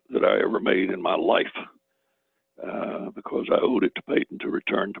that I ever made in my life, because I owed it to Peyton to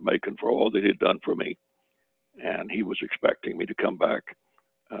return to Macon for all that he had done for me. And he was expecting me to come back.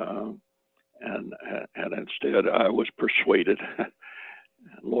 And instead, I was persuaded.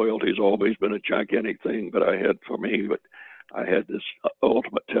 Loyalty has always been a gigantic thing, but I had this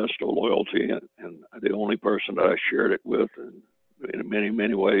ultimate test of loyalty, and the only person that I shared it with, and in many,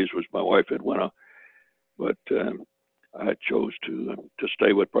 many ways, was my wife, Edwina. But I chose to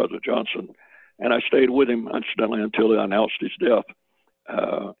stay with President Johnson, and I stayed with him, incidentally, until he announced his death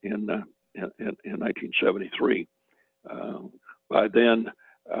in 1973. By then,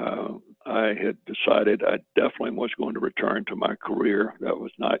 I had decided I definitely was going to return to my career. That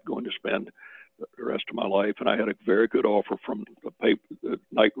was not going to spend the rest of my life. And I had a very good offer from the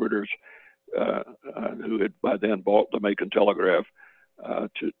Knight Ridders, who had by then bought the Macon Telegraph,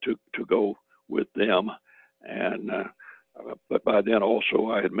 to go with them. And but by then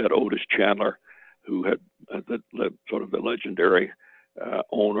also I had met Otis Chandler, who had the legendary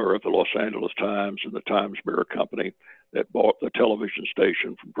owner of the Los Angeles Times and the Times Mirror Company that bought the television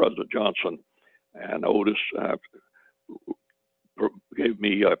station from President Johnson. And Otis gave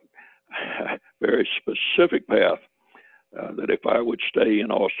me a very specific path that if I would stay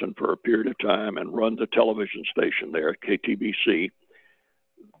in Austin for a period of time and run the television station there at KTBC,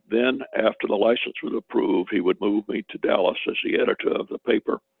 then after the license was approved, he would move me to Dallas as the editor of the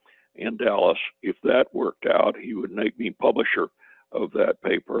paper in Dallas. If that worked out, he would make me publisher of that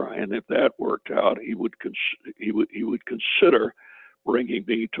paper, and if that worked out, he would consider bringing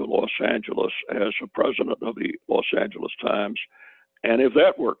me to Los Angeles as a president of the Los Angeles Times. And if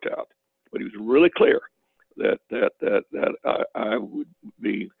that worked out, but he was really clear that I would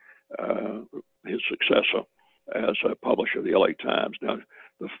be his successor as a publisher of the LA Times. Now,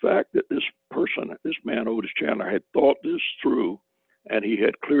 the fact that this man Otis Chandler, had thought this through, and he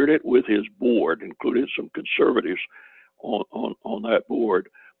had cleared it with his board, including some conservatives on that board,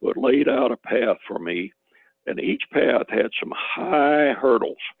 but laid out a path for me, and each path had some high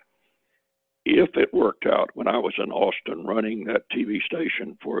hurdles. If it worked out when I was in Austin running that TV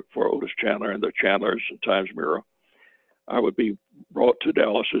station for Otis Chandler and the Chandlers and Times Mirror, I would be brought to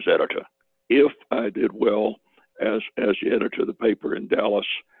Dallas as editor. If I did well as the editor of the paper in Dallas,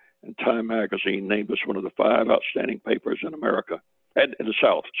 and Time Magazine named us one of the 5 outstanding papers in America, and in the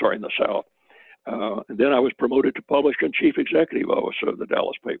South. And then I was promoted to publisher and chief executive officer of the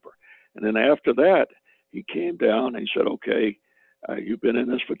Dallas paper. And then after that, he came down and he said, okay, you've been in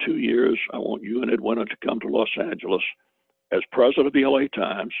this for 2 years. I want you and Edwina to come to Los Angeles as president of the LA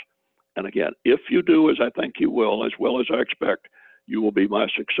Times. And again, if you do as I think you will, as well as I expect, you will be my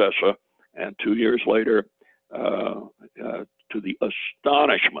successor. And 2 years later, to the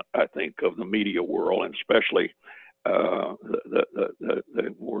astonishment, I think, of the media world, and especially the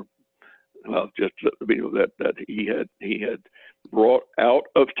more, that he had brought out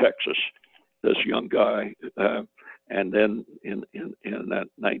of Texas this young guy, and then in that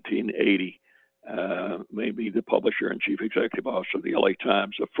 1980, maybe the publisher and chief executive officer of the LA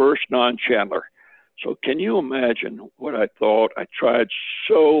Times, the first non-Chandler. So can you imagine what I thought? I tried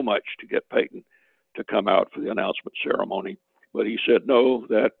so much to get Peyton to come out for the announcement ceremony, but he said, no,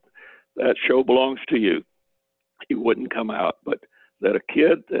 that show belongs to you. He wouldn't come out, but that a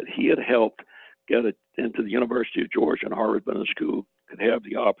kid that he had helped get into the University of Georgia and Harvard Business School could have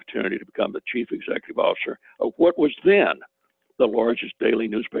the opportunity to become the chief executive officer of what was then the largest daily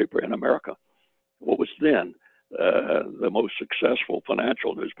newspaper in America, what was then the most successful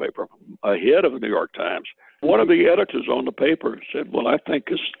financial newspaper, ahead of the New York Times. One of the editors on the paper said, well, I think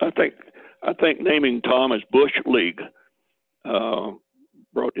naming Tom as Bush League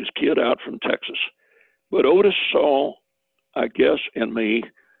brought his kid out from Texas. But Otis saw, I guess, in me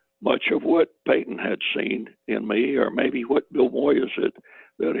much of what Peyton had seen in me, or maybe what Bill Moyers said,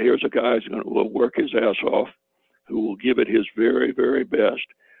 that here's a guy who will work his ass off, who will give it his very, very best,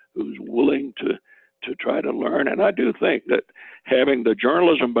 who's willing to try to learn. And I do think that having the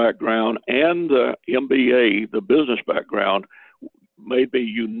journalism background and the MBA, the business background, made me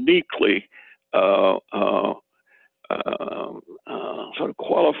uniquely sort of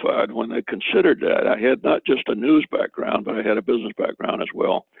qualified when they considered that. I had not just a news background, but I had a business background as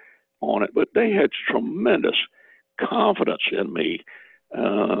well on it. But they had tremendous confidence in me.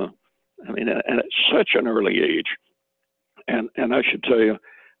 And at such an early age. And I should tell you,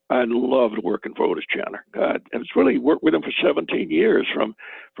 I loved working for Otis Chandler. God, I was really worked with him for 17 years from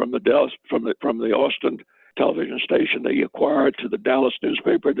the Austin television station they acquired to the Dallas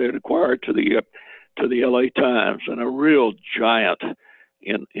newspaper they acquired to the LA Times, and a real giant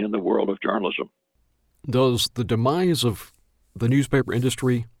in the world of journalism. Does the demise of the newspaper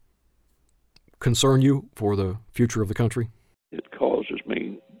industry concern you for the future of the country? It causes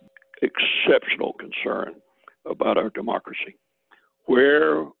me exceptional concern about our democracy.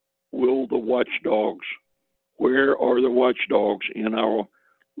 Where will the watchdogs, where are the watchdogs in our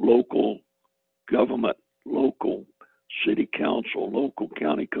local government, local city council, local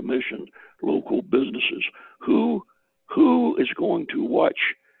county commission, local businesses? Who is going to watch?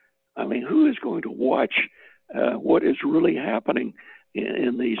 I mean, who is going to watch what is really happening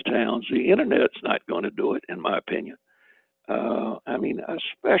in these towns? The internet's not going to do it, in my opinion.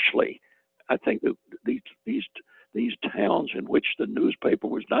 Especially, I think that these towns in which the newspaper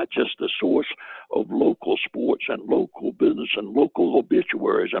was not just the source of local sports and local business and local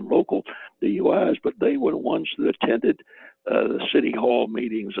obituaries and local DUIs, but they were the ones that attended the city hall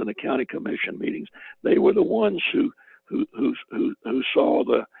meetings and the county commission meetings. They were the ones who saw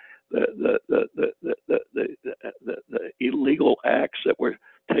the illegal acts that were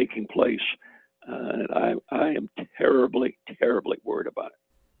taking place And I am terribly, terribly worried about it.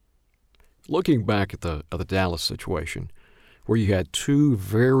 Looking back at the Dallas situation, where you had two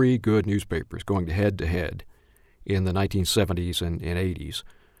very good newspapers going head to head in the 1970s and 80s,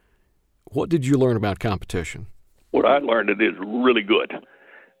 what did you learn about competition? What I learned, it is really good,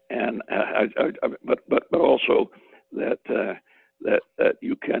 and but also that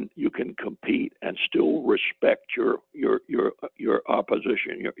you can compete and still respect your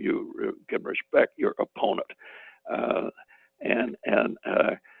opposition. You can respect your opponent,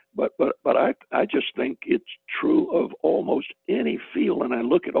 but I just think it's true of almost any field. And I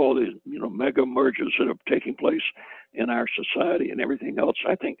look at all these mega mergers that are taking place in our society and everything else.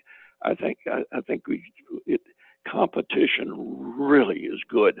 I think competition really is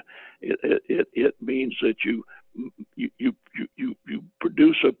good. It means that you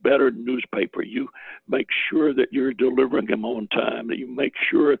produce a better newspaper. You make sure that you're delivering them on time, that you make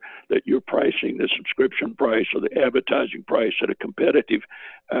sure that you're pricing the subscription price or the advertising price at a competitive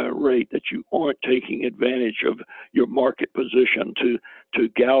rate, that you aren't taking advantage of your market position to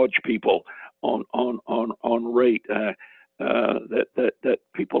gouge people on rate. That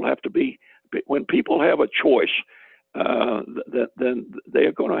people have to be, when people have a choice, then they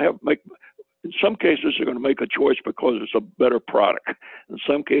are going to make. In some cases, they're going to make a choice because it's a better product. In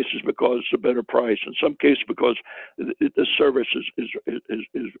some cases, because it's a better price. In some cases, because the service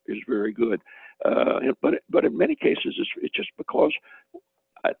is very good. But in many cases, it's just because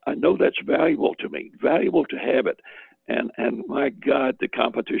I know that's valuable to me, valuable to have it. And my God, the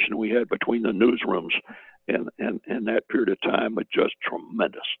competition we had between the newsrooms and that period of time was just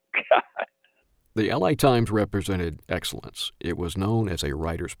tremendous. The LA Times represented excellence. It was known as a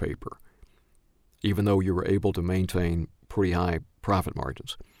writer's paper, even though you were able to maintain pretty high profit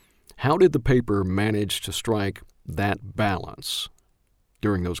margins. How did the paper manage to strike that balance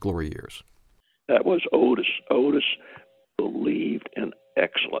during those glory years? That was Otis. Otis believed in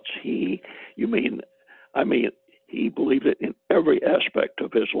excellence. He believed it in every aspect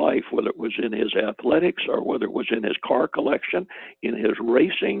of his life, whether it was in his athletics or whether it was in his car collection, in his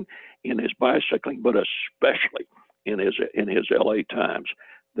racing, in his bicycling, but especially in his LA Times.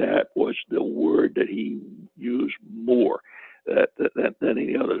 That was the word that he used more than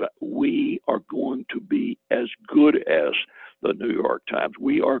any other. We are going to be as good as the New York Times.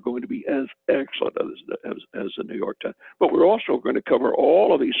 We are going to be as excellent as the New York Times. But we're also going to cover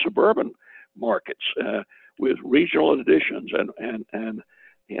all of these suburban markets with regional editions, and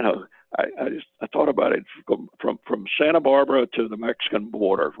I thought about it from Santa Barbara to the Mexican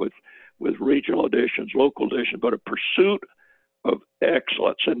border with regional editions, local editions, but a pursuit of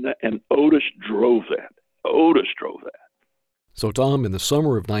excellence, and Otis drove that. So, Tom, in the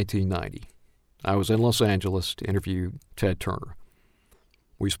summer of 1990, I was in Los Angeles to interview Ted Turner.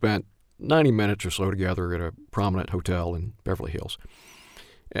 We spent 90 minutes or so together at a prominent hotel in Beverly Hills.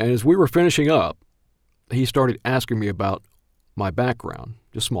 And as we were finishing up, he started asking me about my background,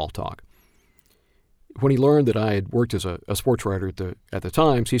 just small talk. When he learned that I had worked as a sports writer at the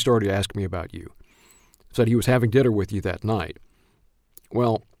Times, he started asking me about you. Said he was having dinner with you that night.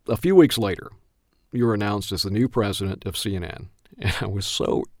 Well, a few weeks later, you were announced as the new president of CNN, and I was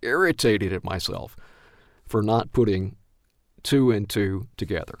so irritated at myself for not putting two and two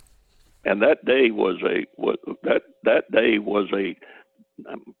together. And that day was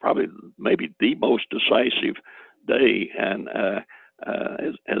probably maybe the most decisive day. And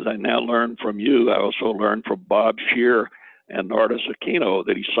as I now learned from you, I also learned from Bob Scheer and Narda Aquino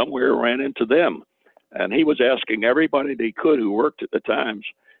that he somewhere ran into them. And he was asking everybody they could who worked at the Times,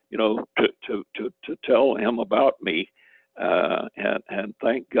 to tell him about me. And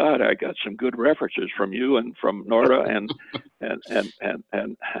thank God I got some good references from you and from Narda and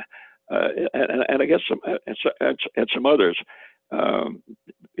I guess some others. And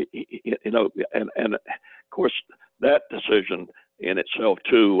of course that decision in itself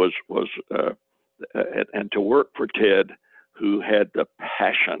too was and to work for Ted, who had the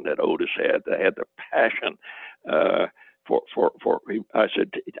passion that Otis had. They had the passion for. I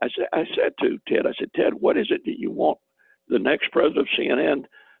said to Ted, Ted, what is it that you want the next president of CNN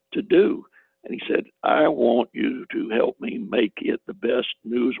to do? And he said, I want you to help me make it the best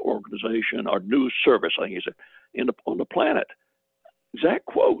news organization or news service, I think he said, on the planet. Exact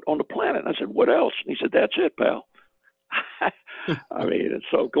quote, on the planet. And I said, what else? And he said, that's it, pal. I mean, and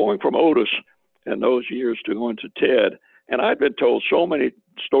so going from Otis in those years to going to Ted, and I'd been told so many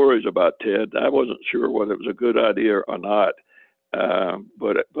stories about Ted, I wasn't sure whether it was a good idea or not.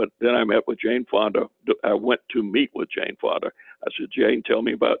 But then I met with Jane Fonda. I went to meet with Jane Fonda. I said, Jane, tell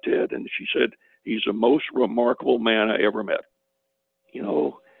me about Ted. And she said, he's the most remarkable man I ever met.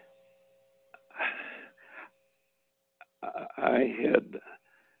 I had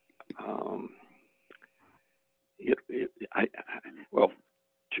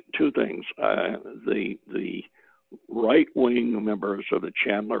two things. The right-wing members of the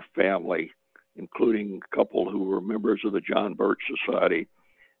Chandler family, including a couple who were members of the John Birch Society,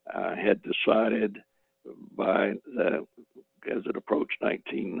 had decided as it approached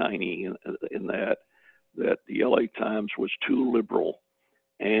 1990 in that the LA Times was too liberal,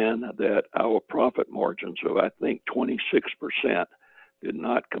 and that our profit margins of, I think, 26% did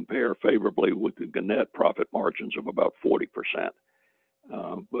not compare favorably with the Gannett profit margins of about 40%.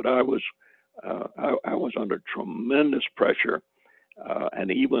 But I was under tremendous pressure,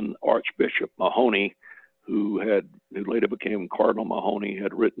 and even Archbishop Mahoney, who later became Cardinal Mahoney,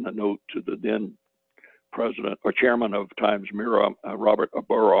 had written a note to the then president or chairman of Times Mirror, Robert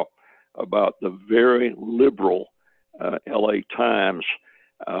Abura, about the very liberal LA Times,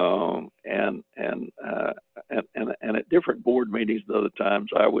 and at different board meetings at other times,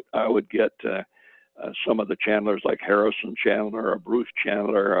 I would get some of the Chandlers, like Harrison Chandler or Bruce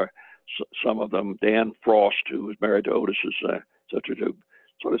Chandler, or some of them, Dan Frost, who was married to Otis's sister, to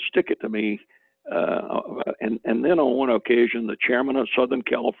sort of stick it to me. And then on one occasion, the chairman of Southern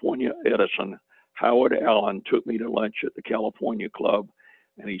California Edison, Howard Allen, took me to lunch at the California Club,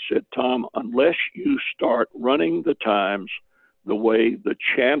 and he said, "Tom, unless you start running the Times the way the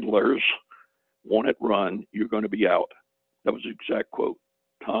Chandlers want it run, you're going to be out." That was the exact quote.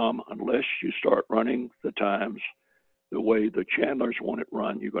 "Tom, unless you start running the Times the way the Chandlers want it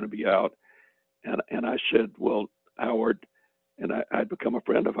run, you're going to be out." And I said, "Well, Howard," and I'd become a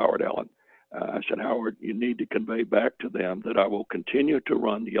friend of Howard Allen. I said, "Howard, you need to convey back to them that I will continue to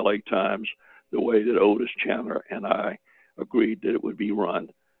run the LA Times the way that Otis Chandler and I agreed that it would be run,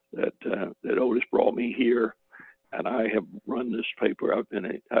 that Otis brought me here, and I have run this paper. I've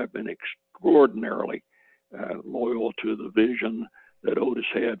been extraordinarily loyal to the vision that Otis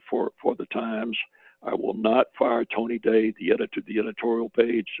had for the Times. I will not fire Tony Day, the editor of the editorial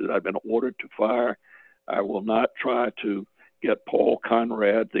page that I've been ordered to fire. I will not try to get Paul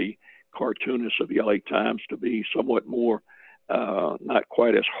Conrad, the cartoonist of the LA Times, to be somewhat more, not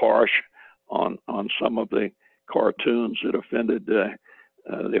quite as harsh on some of the cartoons that offended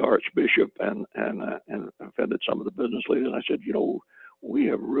the Archbishop and offended some of the business leaders." And I said, we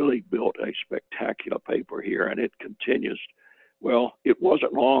have really built a spectacular paper here, and it continues. Well, it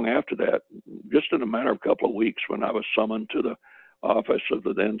wasn't long after that, just in a matter of a couple of weeks, when I was summoned to the office of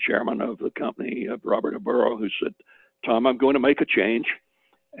the then chairman of the company, Robert Abura, who said, "Tom, I'm going to make a change,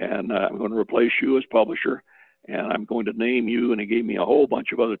 and I'm going to replace you as publisher, and I'm going to name you," and he gave me a whole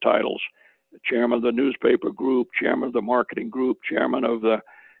bunch of other titles: chairman of the newspaper group, chairman of the marketing group, chairman of the,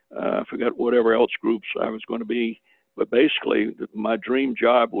 I forget whatever else groups I was going to be. But basically, my dream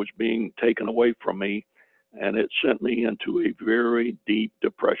job was being taken away from me, and it sent me into a very deep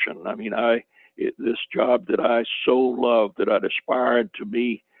depression. I mean, this job that I so loved, that I'd aspired to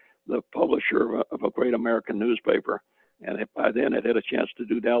be the publisher of a great American newspaper, and by then it had a chance to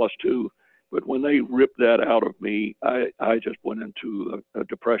do Dallas too. But when they ripped that out of me, I just went into a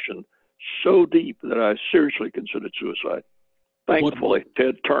depression so deep that I seriously considered suicide. Thankfully,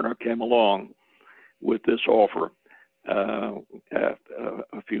 Ted Turner came along with this offer a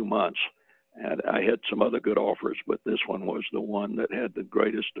few months, and I had some other good offers, but this one was the one that had the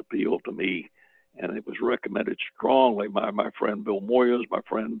greatest appeal to me, and it was recommended strongly by my friend Bill Moyers, my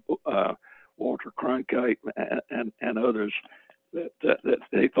friend Walter Cronkite, and others, that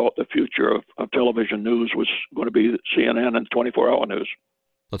they thought the future of television news was going to be CNN and 24-hour news.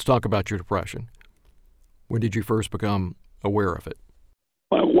 Let's talk about your depression. When did you first become aware of it?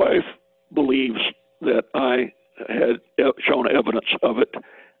 My wife believes that I had shown evidence of it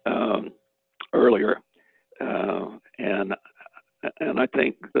earlier, and I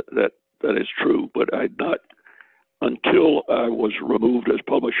think that is true. But until I was removed as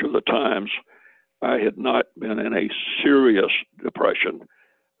publisher of the Times, I had not been in a serious depression.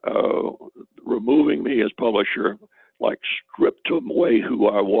 Removing me as publisher stripped away who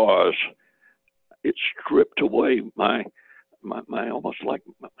I was. It stripped away my almost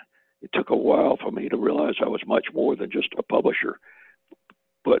it took a while for me to realize I was much more than just a publisher.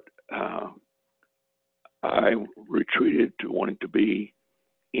 But I retreated to wanting to be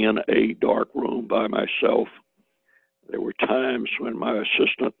in a dark room by myself. There were times when my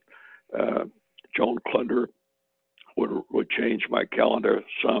assistant, Joan Klunder, would change my calendar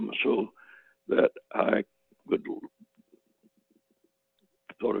some so that I would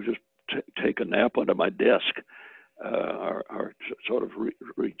sort of just take a nap under my desk, or sort of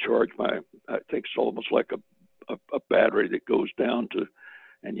recharge my, I think it's almost like a battery that goes down to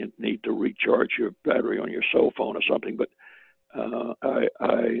and you need to recharge your battery on your cell phone or something. But I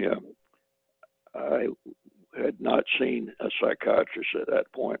had not seen a psychiatrist at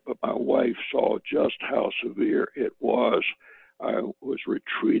that point, but my wife saw just how severe it was. I was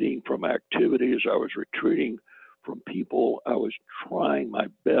retreating from activities. I was retreating from people. I was trying my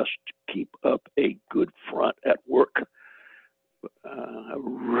best to keep up a good front at work.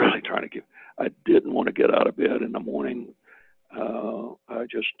 I'm really trying to I didn't want to get out of bed in the morning. I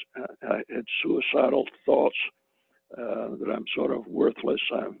had suicidal thoughts that I'm sort of worthless.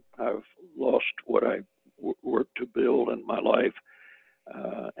 I've lost what I worked to build in my life.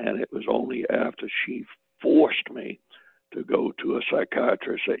 And it was only after she forced me to go to a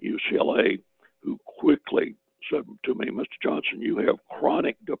psychiatrist at UCLA who quickly said to me, Mr. Johnson, you have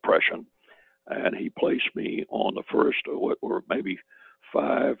chronic depression. And he placed me on the first of what were maybe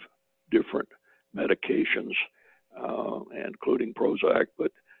 5 different medications, including Prozac,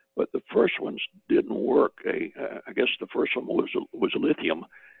 but the first ones didn't work. I guess the first one was lithium.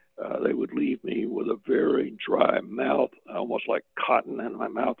 They would leave me with a very dry mouth, almost like cotton in my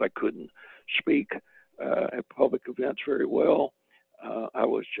mouth. I couldn't speak at public events very well.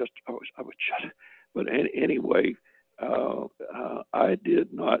 But anyway, I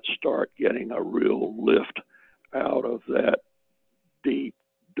did not start getting a real lift out of that deep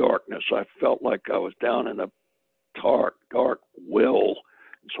darkness. I felt like I was down in a dark well,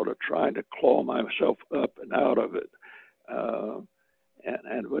 sort of trying to claw myself up and out of it.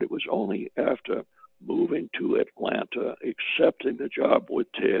 But it was only after moving to Atlanta, accepting the job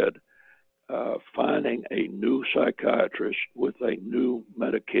with Ted, finding a new psychiatrist with a new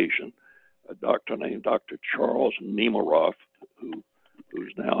medication, a doctor named Dr. Charles Nemiroff,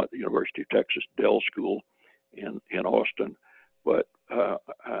 who's now at the University of Texas Dell School in Austin. But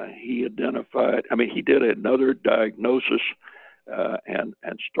he identified, he did another diagnosis and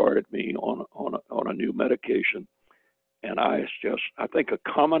started me on a new medication. And I think a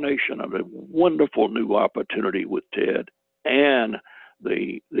combination of a wonderful new opportunity with Ted and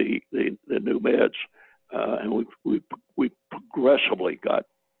the new meds, and we progressively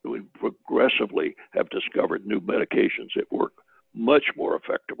have discovered new medications that work much more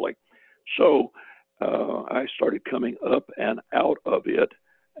effectively. So I started coming up and out of it,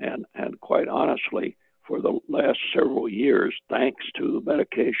 and quite honestly, for the last several years, thanks to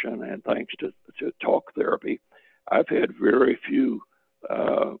medication and thanks to talk therapy, I've had very few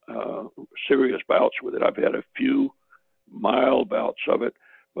serious bouts with it. I've had a few mild bouts of it,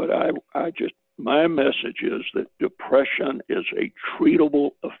 but my message is that depression is a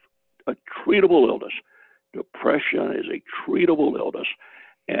treatable illness. Depression is a treatable illness,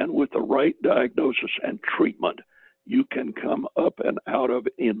 and with the right diagnosis and treatment, you can come up and out of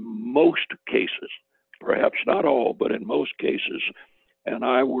it in most cases. Perhaps not all, but in most cases. And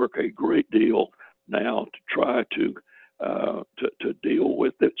I work a great deal now to try to deal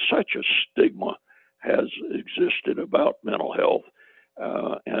with it. Such a stigma has existed about mental health,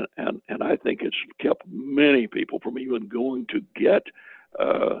 and I think it's kept many people from even going to get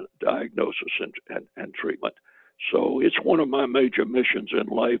diagnosis and treatment. So it's one of my major missions in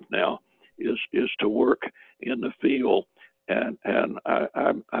life now is to work in the field, and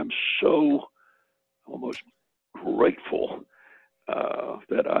I'm so almost grateful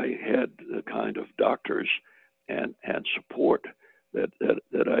that I had the kind of doctors and support that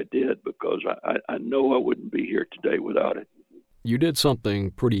I did, because I know I wouldn't be here today without it. You did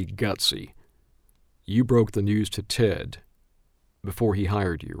something pretty gutsy. You broke the news to Ted before he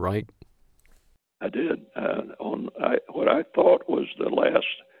hired you, right? I did. On what I thought was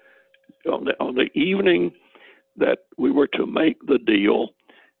on the evening that we were to make the deal.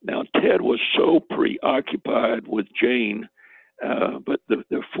 Now, Ted was so preoccupied with Jane, but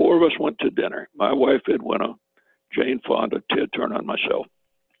the 4 of us went to dinner. My wife, Edwina, Jane Fonda, Ted Turner, and myself.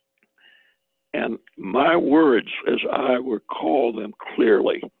 And my words, as I recall them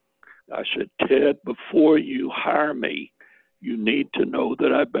clearly, I said, Ted, before you hire me, you need to know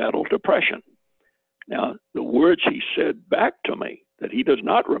that I battle depression. Now, the words he said back to me that he does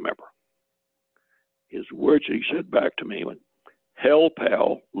not remember, his words he said back to me went, hell,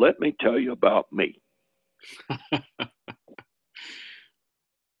 pal, let me tell you about me.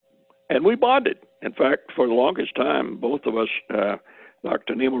 And we bonded. In fact, for the longest time, both of us,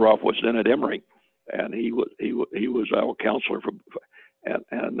 Dr. Nemiroff was then at Emory, and he was our counselor.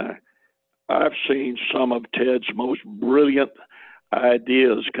 And I've seen some of Ted's most brilliant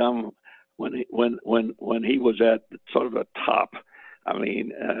ideas come when he was at sort of the top. I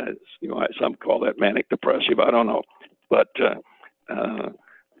mean, some call that manic depressive. I don't know, but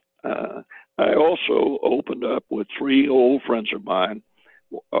I also opened up with 3 old friends of mine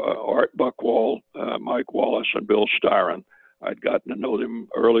Art Buchwald, Mike Wallace, and Bill Styron. I'd gotten to know them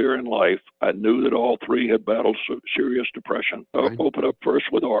earlier in life. I knew that all three had battled serious depression. So I opened up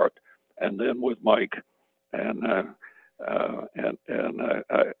first with Art, and then with Mike, and I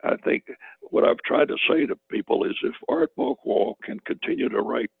think what I've tried to say to people is, if Art Buchwald can continue to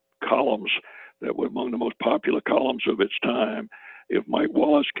write columns that were among the most popular columns of its time, if Mike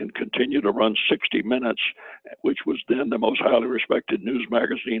Wallace can continue to run 60 Minutes, which was then the most highly respected news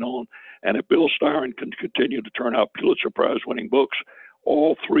magazine on, and if Bill Styron can continue to turn out Pulitzer Prize-winning books,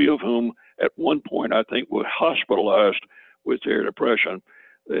 all three of whom at one point I think were hospitalized with their depression,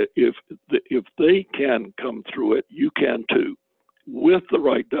 if they can come through it, you can too, with the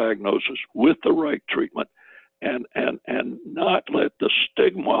right diagnosis, with the right treatment, and not let the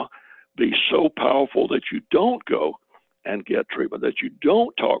stigma be so powerful that you don't go and get treatment, that you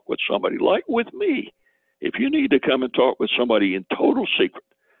don't talk with somebody like with me. If you need to come and talk with somebody in total secret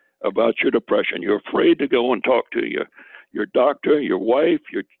about your depression, you're afraid to go and talk to your doctor, your wife,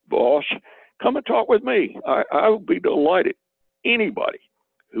 your boss, come and talk with me. I will be delighted. Anybody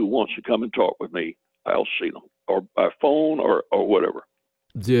who wants to come and talk with me, I'll see them, or by phone or whatever.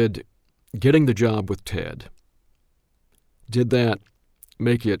 Did getting the job with Ted, did that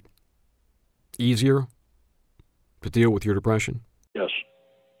make it easier to deal with your depression? Yes,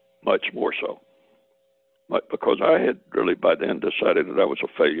 much more so. Because I had really by then decided that I was a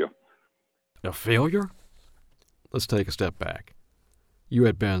failure. A failure? Let's take a step back. You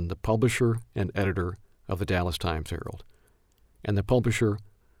had been the publisher and editor of the Dallas Times-Herald and the publisher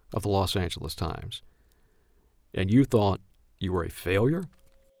of the Los Angeles Times, and you thought you were a failure?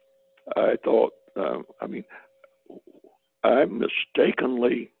 I thought, I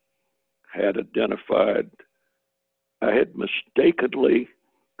mistakenly had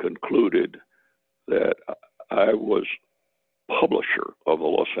concluded that I was publisher of the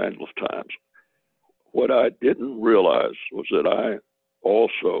Los Angeles Times. What I didn't realize was that I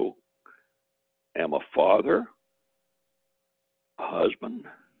also am a father, a husband.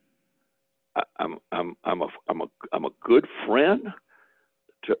 I'm a good friend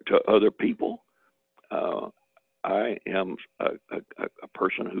to other people. I am a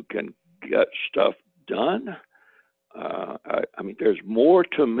person who can get stuff done. There's more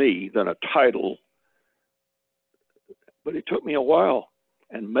to me than a title, but it took me a while.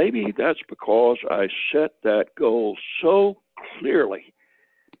 And maybe that's because I set that goal so clearly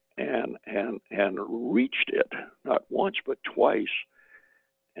and reached it, not once, but twice.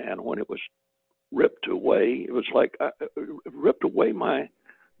 And when it was ripped away, it was like it ripped away my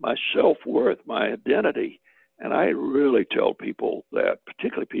self-worth, my identity. And I really tell people that,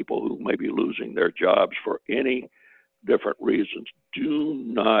 particularly people who may be losing their jobs for any different reasons, do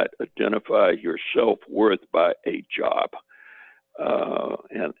not identify your self-worth by a job.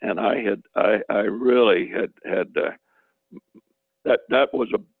 And I really had that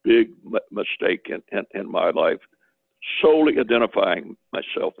was a big mistake in my life, solely identifying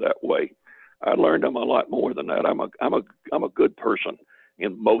myself that way. I learned I'm a lot more than that. I'm a good person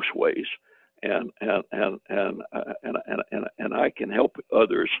in most ways, and I can help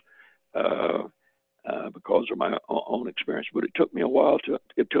others because of my own experience. But it took me a while to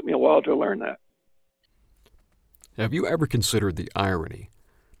learn that. Have you ever considered the irony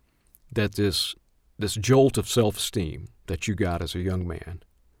that this jolt of self-esteem that you got as a young man,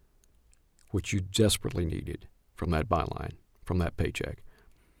 which you desperately needed from that byline, from that paycheck,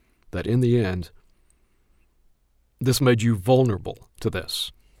 that in the end, this made you vulnerable to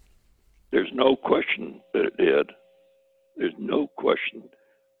this? There's no question that it did. There's no question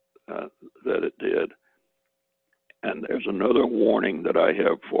that it did. And there's another warning that I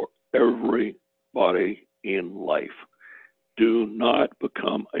have for everybody in life. Do not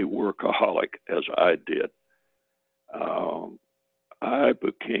become a workaholic as I did. I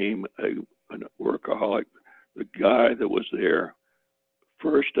became a workaholic, the guy that was there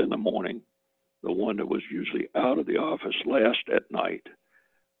first in the morning, the one that was usually out of the office last at night.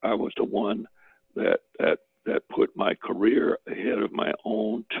 I was the one that put my career ahead of my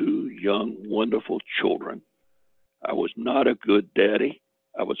own two young, wonderful children. I was not a good daddy.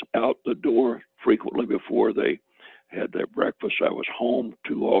 I was out the door frequently before they had their breakfast. I was home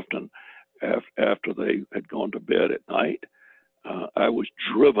too often after they had gone to bed at night. I was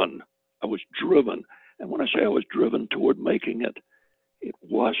driven. And when I say I was driven toward making it, it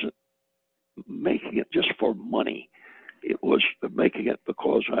wasn't making it just for money. It was making it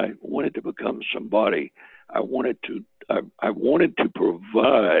because I wanted to become somebody. I wanted to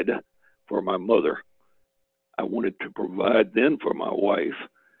provide for my mother. I wanted to provide then for my wife.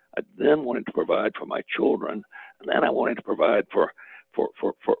 I then wanted to provide for my children. And then I wanted to provide for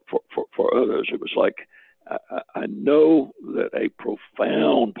for others. It was like, I know that a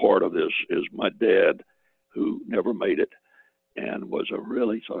profound part of this is my dad, who never made it and was a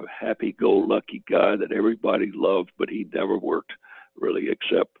really sort of happy-go-lucky guy that everybody loved, but he never worked really,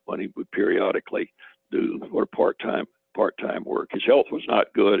 except when he would periodically do sort of part-time work. His health was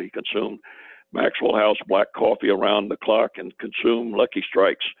not good. He consumed Maxwell House black coffee around the clock and consumed Lucky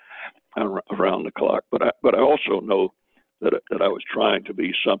Strikes around the clock. But I also know that I was trying to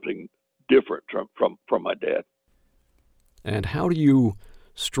be something different from my dad. And how do you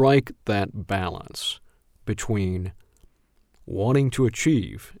strike that balance between wanting to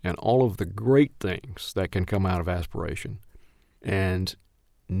achieve and all of the great things that can come out of aspiration and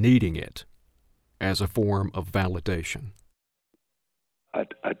needing it as a form of validation? I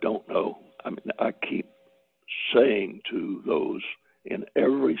don't know. I mean, I keep saying to those in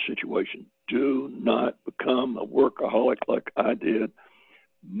every situation, do not become a workaholic like I did.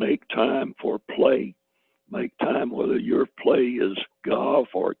 Make time for play. Make time, whether your play is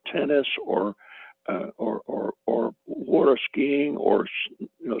golf or tennis or water skiing or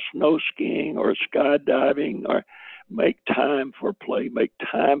snow skiing or skydiving, or make time for play. Make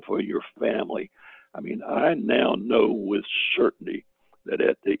time for your family. I mean, I now know with certainty that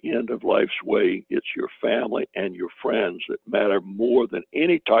at the end of life's way, it's your family and your friends that matter more than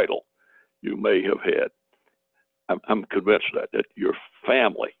any title you may have had. I'm convinced that your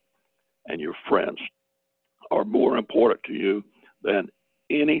family and your friends are more important to you than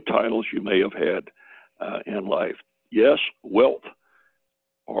any titles you may have had in life. Yes, wealth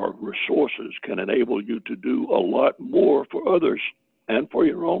or resources can enable you to do a lot more for others and for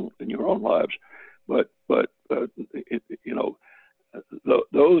your own lives, but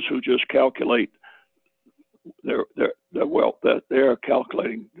those who just calculate their wealth, that they're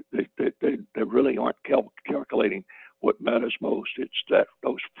calculating, they really aren't calculating what matters most. It's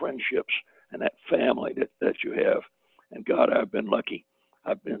those friendships and that family that you have. And God, I've been lucky.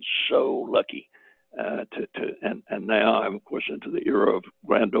 I've been so lucky and now I'm of course into the era of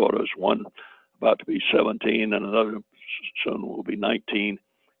granddaughters. One about to be 17 and another soon will be 19,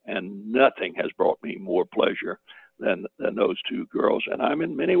 and nothing has brought me more pleasure than those two girls. And I'm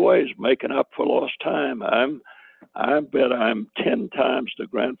in many ways making up for lost time. I bet I'm 10 times the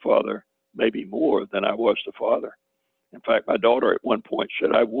grandfather, maybe more, than I was the father. In fact, my daughter at one point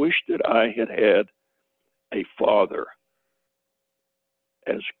said, I wish that I had had a father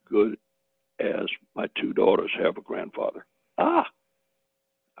as good as my two daughters have a grandfather. I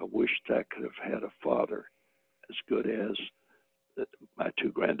wish that I could have had a father as good as my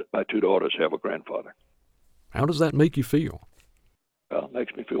two daughters have a grandfather. How does that make you feel? Well, it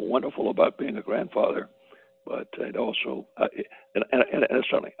makes me feel wonderful about being a grandfather, but it also, and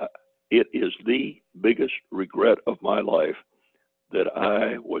something, it is the biggest regret of my life that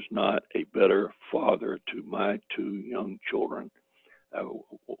I was not a better father to my two young children.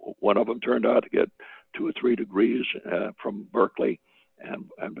 One of them turned out to get 2 or 3 degrees from Berkeley and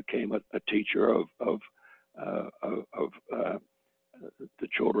became a teacher of the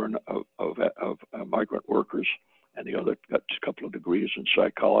children of migrant workers, and the other got a couple of degrees in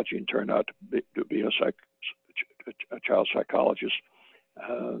psychology and turned out to be a child psychologist.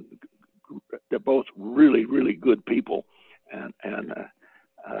 They're both really, really good people, but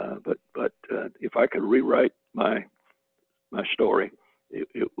if I could rewrite my story,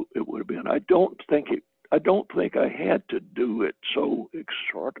 it would have been. I don't think I had to do it so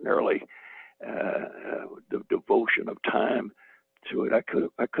extraordinarily. The devotion of time to it. I could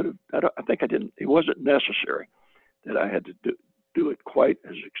have. I think I didn't. It wasn't necessary that I had to do it quite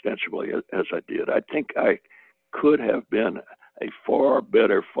as extensively as I did. I think I could have been a far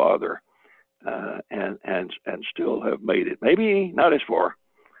better father, and still have made it. Maybe not as far,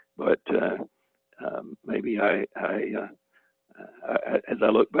 but maybe I as I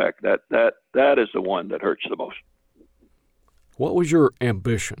look back, that is the one that hurts the most. What was your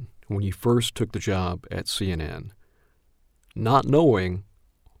ambition when you first took the job at CNN, not knowing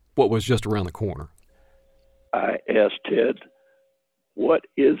what was just around the corner? I asked Ted, what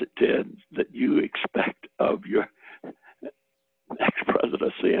is it, Ted, that you expect of your next president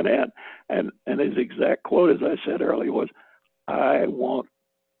of CNN? And his exact quote, as I said earlier, was, I want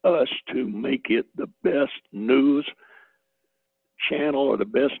us to make it the best news channel or the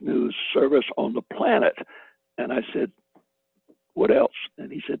best news service on the planet. And I said, what else?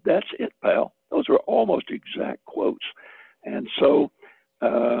 And he said, that's it, pal. Those were almost exact quotes. And so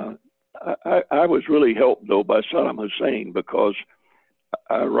I was really helped, though, by Saddam Hussein, because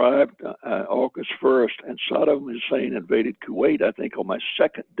I arrived August 1st, and Saddam Hussein invaded Kuwait, I think, on my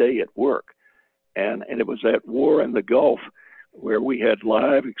second day at work. And it was that war in the Gulf where we had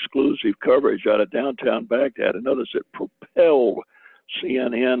live exclusive coverage out of downtown Baghdad and others that propelled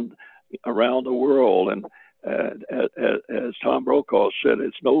CNN around the world. And as Tom Brokaw said,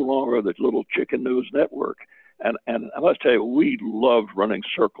 it's no longer the little chicken news network. And I must tell you, we loved running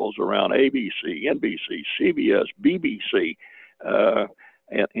circles around ABC, NBC, CBS, BBC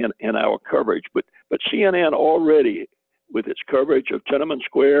in our coverage. But CNN already, with its coverage of Tiananmen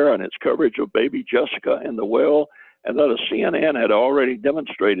Square and its coverage of baby Jessica in the well, and that CNN had already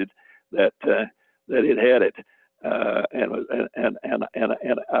demonstrated that it had it. And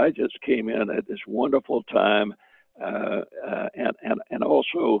I just came in at this wonderful time, and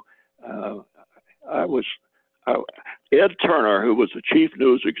also Ed Turner, who was the chief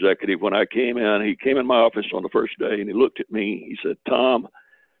news executive when I came in, he came in my office on the first day and he looked at me. He said, "Tom,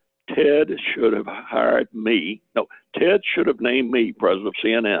 Ted should have hired me. No, Ted should have named me president of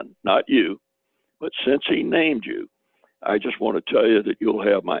CNN, not you. But since he named you, I just want to tell you that you'll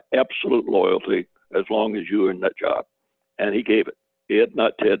have my absolute loyalty as long as you're in that job." And he gave it. Ed,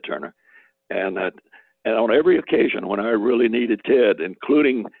 not Ted Turner. And on every occasion when I really needed Ted,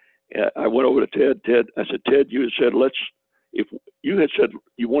 including, I went over to Ted. Ted, I said, "Ted, you had said, if you had said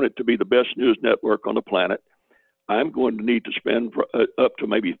you want it to be the best news network on the planet, I'm going to need to spend up to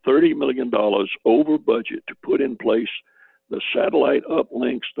maybe $30 million over budget to put in place the satellite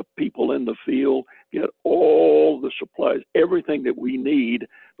uplinks, the people in the field, get all the supplies, everything that we need,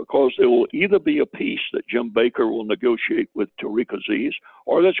 because there will either be a peace that Jim Baker will negotiate with Tariq Aziz,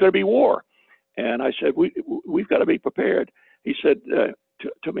 or there's going to be war." And I said, we've got to be prepared. He said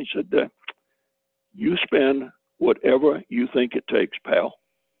to me, "You spend whatever you think it takes, pal."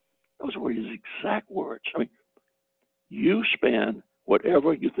 Those were his exact words. I mean, "You spend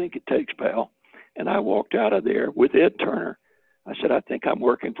whatever you think it takes, pal." And I walked out of there with Ed Turner. I said, "I think I'm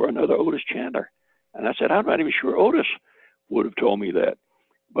working for another Otis Chandler." And I said, "I'm not even sure Otis would have told me that."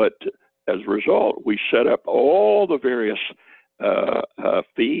 But as a result, we set up all the various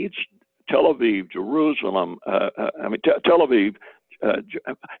feeds, Tel Aviv, Jerusalem, Tel Aviv,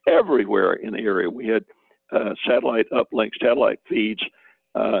 everywhere in the area. We had satellite uplinks, satellite feeds,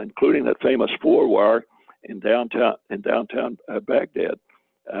 including that famous 4-wire in downtown Baghdad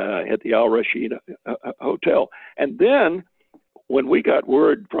at the Al Rashid Hotel. And then when we got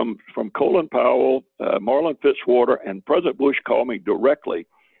word from Colin Powell, Marlon Fitzwater, and President Bush called me directly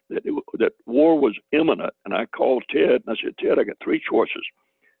that war was imminent, and I called Ted and I said, "Ted, I got 3 choices.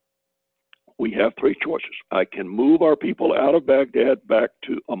 We have 3 choices. I can move our people out of Baghdad back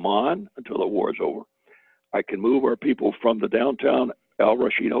to Amman until the war is over. I can move our people from the downtown Al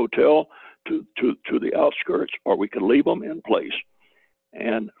Rashid Hotel to the outskirts, or we can leave them in place."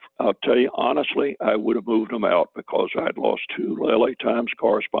 And I'll tell you honestly, I would have moved them out because I'd lost 2 LA Times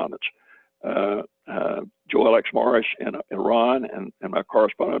correspondents, Joel X. Morris in Iran and my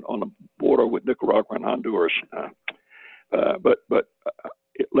correspondent on the border with Nicaragua and Honduras. But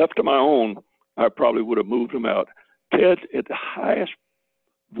left to my own, I probably would have moved them out. Ted, at the highest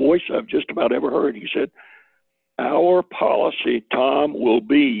voice I've just about ever heard, he said, "Our policy, Tom, will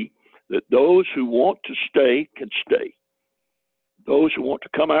be that those who want to stay can stay. Those who want to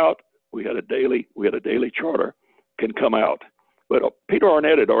come out, we had a daily charter, can come out." But Peter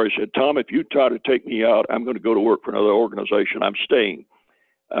Arnett had already said, "Tom, if you try to take me out, I'm going to go to work for another organization. I'm staying."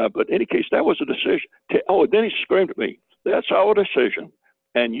 But in any case, that was a decision. Then he screamed at me, "That's our decision,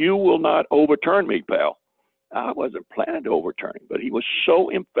 and you will not overturn me, pal." I wasn't planning to overturn him, but he was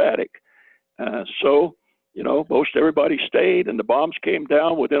so emphatic. So, most everybody stayed, and the bombs came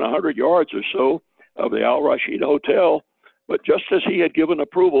down within 100 yards or so of the Al Rashid Hotel. But just as he had given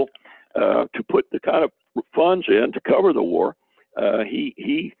approval to put the kind of funds in to cover the war,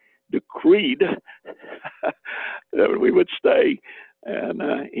 he decreed that we would stay. And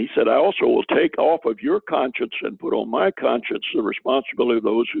he said, "I also will take off of your conscience and put on my conscience the responsibility of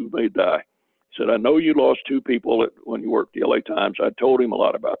those who may die." He said, "I know you lost 2 people when you worked the LA Times." I told him a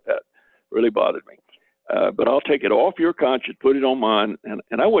lot about that. Really bothered me. But I'll take it off your conscience, put it on mine.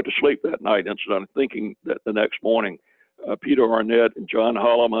 And I went to sleep that night instead of thinking that the next morning, Peter Arnett and John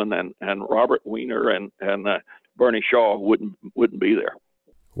Holloman and Robert Wiener and Bernie Shaw wouldn't be there.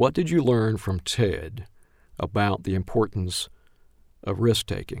 What did you learn from Ted about the importance of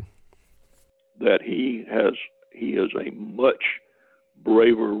risk-taking? That he is a much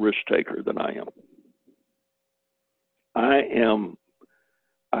braver risk-taker than I am.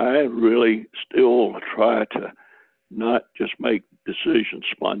 I really still try to not just make decisions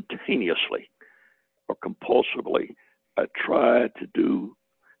spontaneously or compulsively. I try to do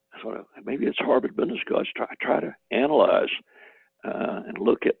sort of, maybe it's Harvard Business School, I try to analyze and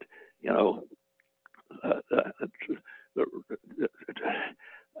look at,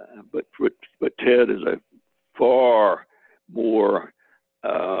 but Ted is a far more.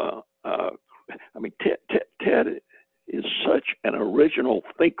 Ted is such an original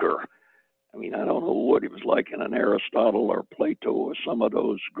thinker. I mean, I don't know what he was like in an Aristotle or Plato or some of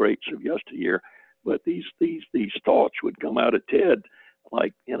those greats of yesteryear, but these thoughts would come out of Ted,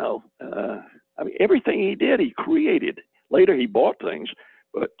 like, everything he did, he created. Later, he bought things,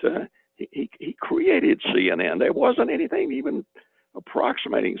 but he created CNN. There wasn't anything even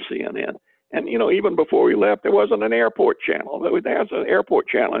approximating CNN. And even before he left, there wasn't an airport channel. There's an airport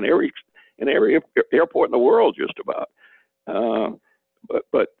channel in every airport in the world, just about.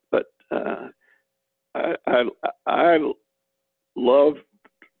 I love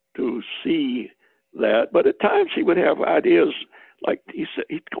to see that. But at times he would have ideas like he said,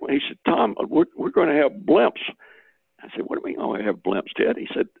 Tom, we're going to have blimps. I said, what do we going to have blimps, Ted? He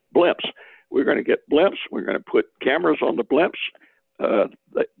said, blimps. We're going to get blimps. We're going to put cameras on the blimps. The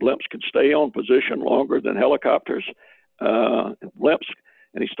blimps can stay on position longer than helicopters. Blimps.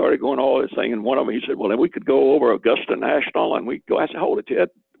 And he started going all this thing. And one of them, he said, well, then we could go over Augusta National. And we go. I said, hold it, Ted.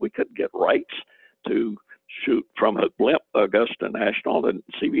 We couldn't get rights to shoot from a blimp Augusta National. And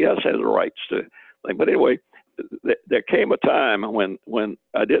CBS has the rights to. But anyway, there came a time when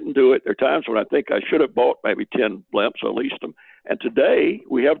I didn't do it. There are times when I think I should have bought maybe 10 blimps or leased them. And today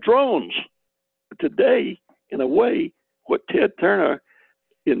we have drones. Today, in a way, what Ted Turner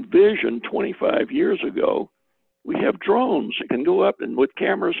envisioned 25 years ago, we have drones that can go up and with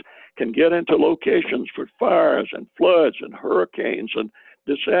cameras can get into locations for fires and floods and hurricanes and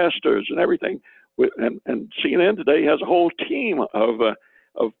disasters and everything. And CNN today has a whole team of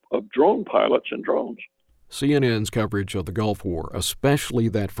drone pilots and drones. CNN's coverage of the Gulf War, especially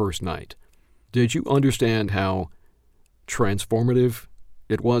that first night, did you understand how transformative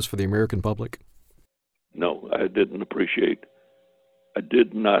it was for the American public? No, I did not appreciate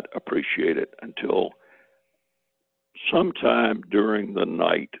it until sometime during the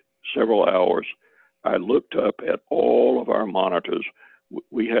night, several hours. I looked up at all of our monitors.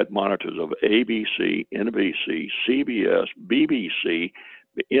 We had monitors of ABC, NBC, CBS, BBC,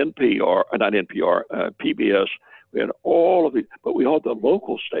 PBS. We had all of the, but we had the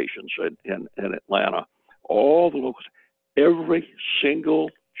local stations in Atlanta. All the locals, every single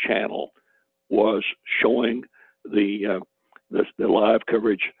channel was showing the live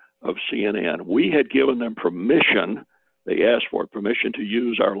coverage of CNN. We had given them permission. They asked for permission to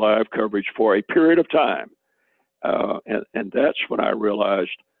use our live coverage for a period of time. And that's when I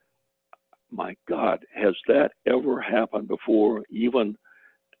realized, my God, has that ever happened before, even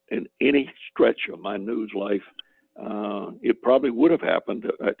in any stretch of my news life? It probably would have happened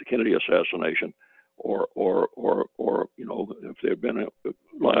at the Kennedy assassination, or if there had been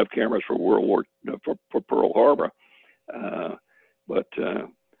live cameras for for Pearl Harbor. But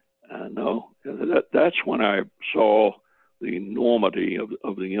no, that's when I saw the enormity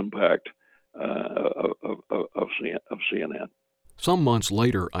of the impact of CNN. Some months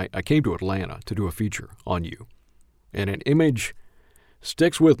later, I came to Atlanta to do a feature on you, and an image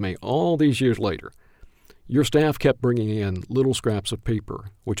sticks with me all these years later. Your staff kept bringing in little scraps of paper,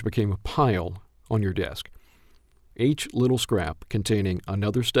 which became a pile on your desk. Each little scrap containing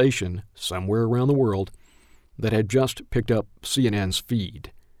another station somewhere around the world that had just picked up CNN's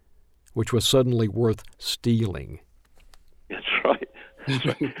feed, which was suddenly worth stealing. That's right. That's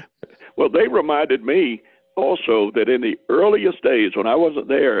right. Well, they reminded me also that in the earliest days when I wasn't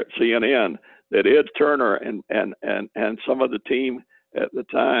there at CNN, that Ed Turner and some of the team at the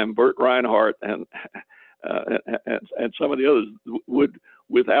time, Bert Reinhardt and some of the others, would,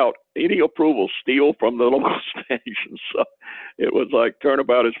 without any approval, steal from the local stations. So it was like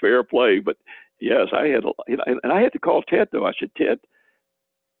turnabout is fair play. But yes, I had to call Ted though. I said, Ted,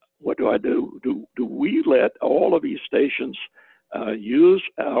 what do I do? Do we let all of these stations use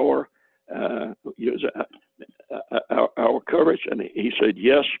our coverage? And he said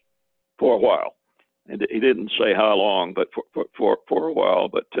yes, for a while. And he didn't say how long, but for a while.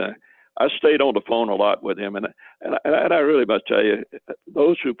 But I stayed on the phone a lot with him, and I really must tell you,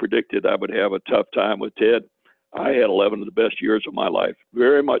 those who predicted I would have a tough time with Ted, I had 11 of the best years of my life,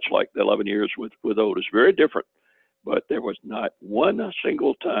 very much like the 11 years with Otis, very different. But there was not one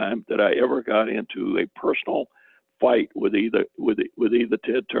single time that I ever got into a personal fight with either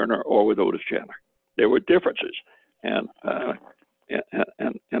Ted Turner or with Otis Chandler. There were differences, and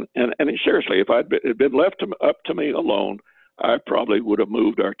seriously, if it been left up to me alone, I probably would have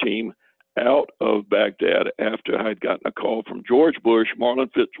moved our team out of Baghdad after I'd gotten a call from George Bush, Marlin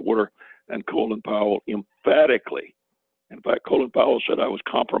Fitzwater, and Colin Powell emphatically. In fact, Colin Powell said I was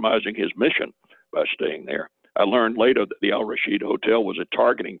compromising his mission by staying there. I learned later that the Al Rashid Hotel was a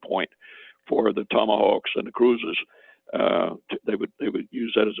targeting point for the Tomahawks and the cruisers. They would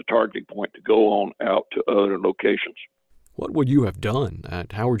use that as a targeting point to go on out to other locations. What would you have done?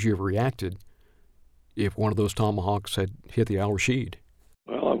 How would you have reacted if one of those Tomahawks had hit the Al Rashid?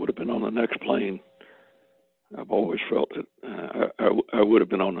 Well, I would have been on the next plane. I've always felt that I would have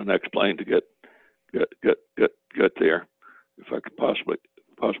been on the next plane to get there if I could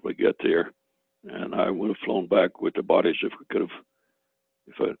possibly get there, and I would have flown back with the bodies if I could have.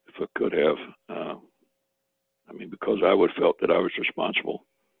 Because I would have felt that I was responsible.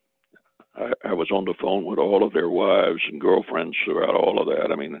 I was on the phone with all of their wives and girlfriends throughout all of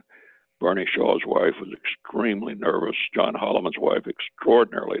that. Bernie Shaw's wife was extremely nervous. John Holloman's wife,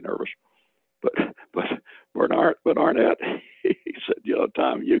 extraordinarily nervous. But Arnett, he said,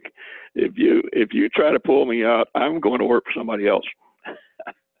 Tom, if you try to pull me out, I'm going to work for somebody else.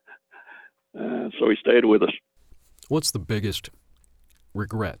 So he stayed with us. What's the biggest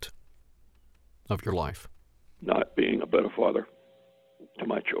regret of your life? Not being a better father to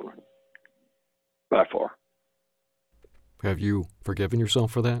my children, by far. Have you forgiven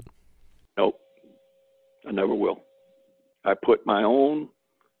yourself for that? Nope, I never will. I put my own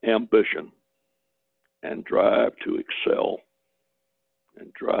ambition and drive to excel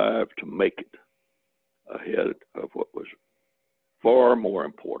and drive to make it ahead of what was far more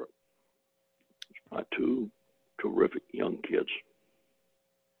important. My two terrific young kids.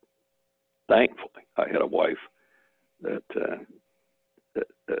 Thankfully, I had a wife that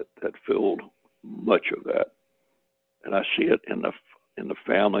filled much of that, and I see it in the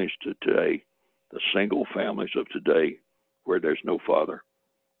families today, the single families of today, where there's no father.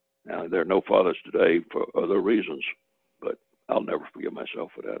 Now, there are no fathers today for other reasons, but I'll never forgive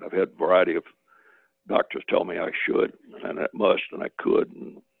myself for that. I've had a variety of doctors tell me I should, and I must, and I could,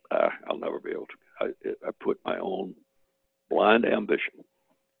 and I'll never be able to. I put my own blind ambition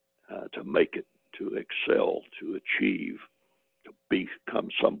to make it, to excel, to achieve, to become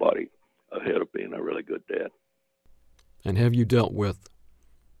somebody ahead of being a really good dad. And have you dealt with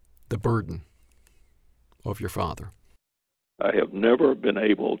the burden of your father? I have never been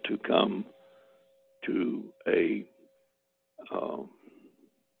able to come to a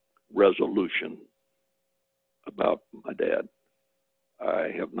resolution about my dad.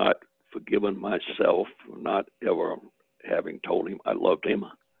 I have not forgiven myself for not ever having told him I loved him.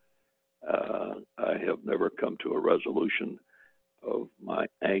 I have never come to a resolution of my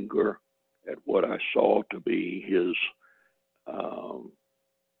anger at what I saw to be his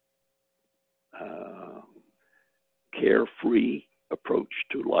carefree approach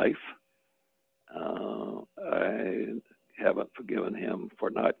to life. I haven't forgiven him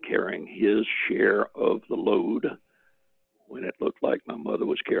for not carrying his share of the load when it looked like my mother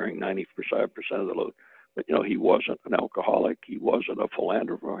was carrying 95% of the load. But, he wasn't an alcoholic. He wasn't a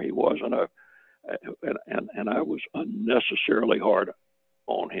philanderer. He wasn't and I was unnecessarily hard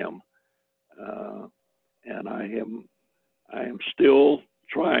on him. And I am still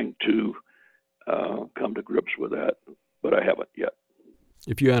trying to come to grips with that, but I haven't yet.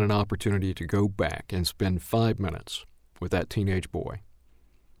 If you had an opportunity to go back and spend 5 minutes with that teenage boy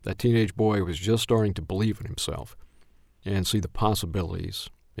was just starting to believe in himself and see the possibilities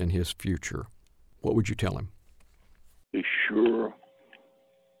in his future, what would you tell him? Be sure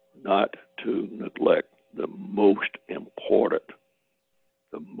not to neglect the most important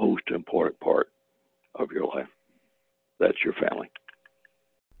part of your life. That's your family.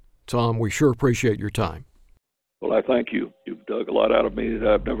 Tom, we sure appreciate your time. Well, I thank you. You've dug a lot out of me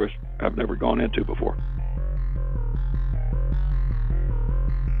that I've never gone into before.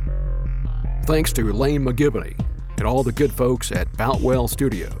 Thanks to Elaine McGivney and all the good folks at Boutwell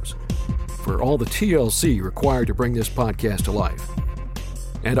Studios for all the TLC required to bring this podcast to life,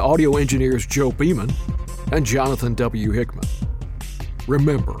 and audio engineers Joe Beeman and Jonathan W. Hickman.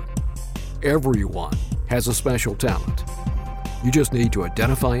 Remember, everyone has a special talent. You just need to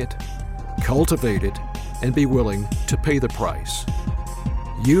identify it, cultivate it, and be willing to pay the price.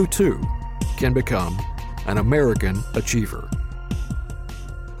 You too can become an American achiever.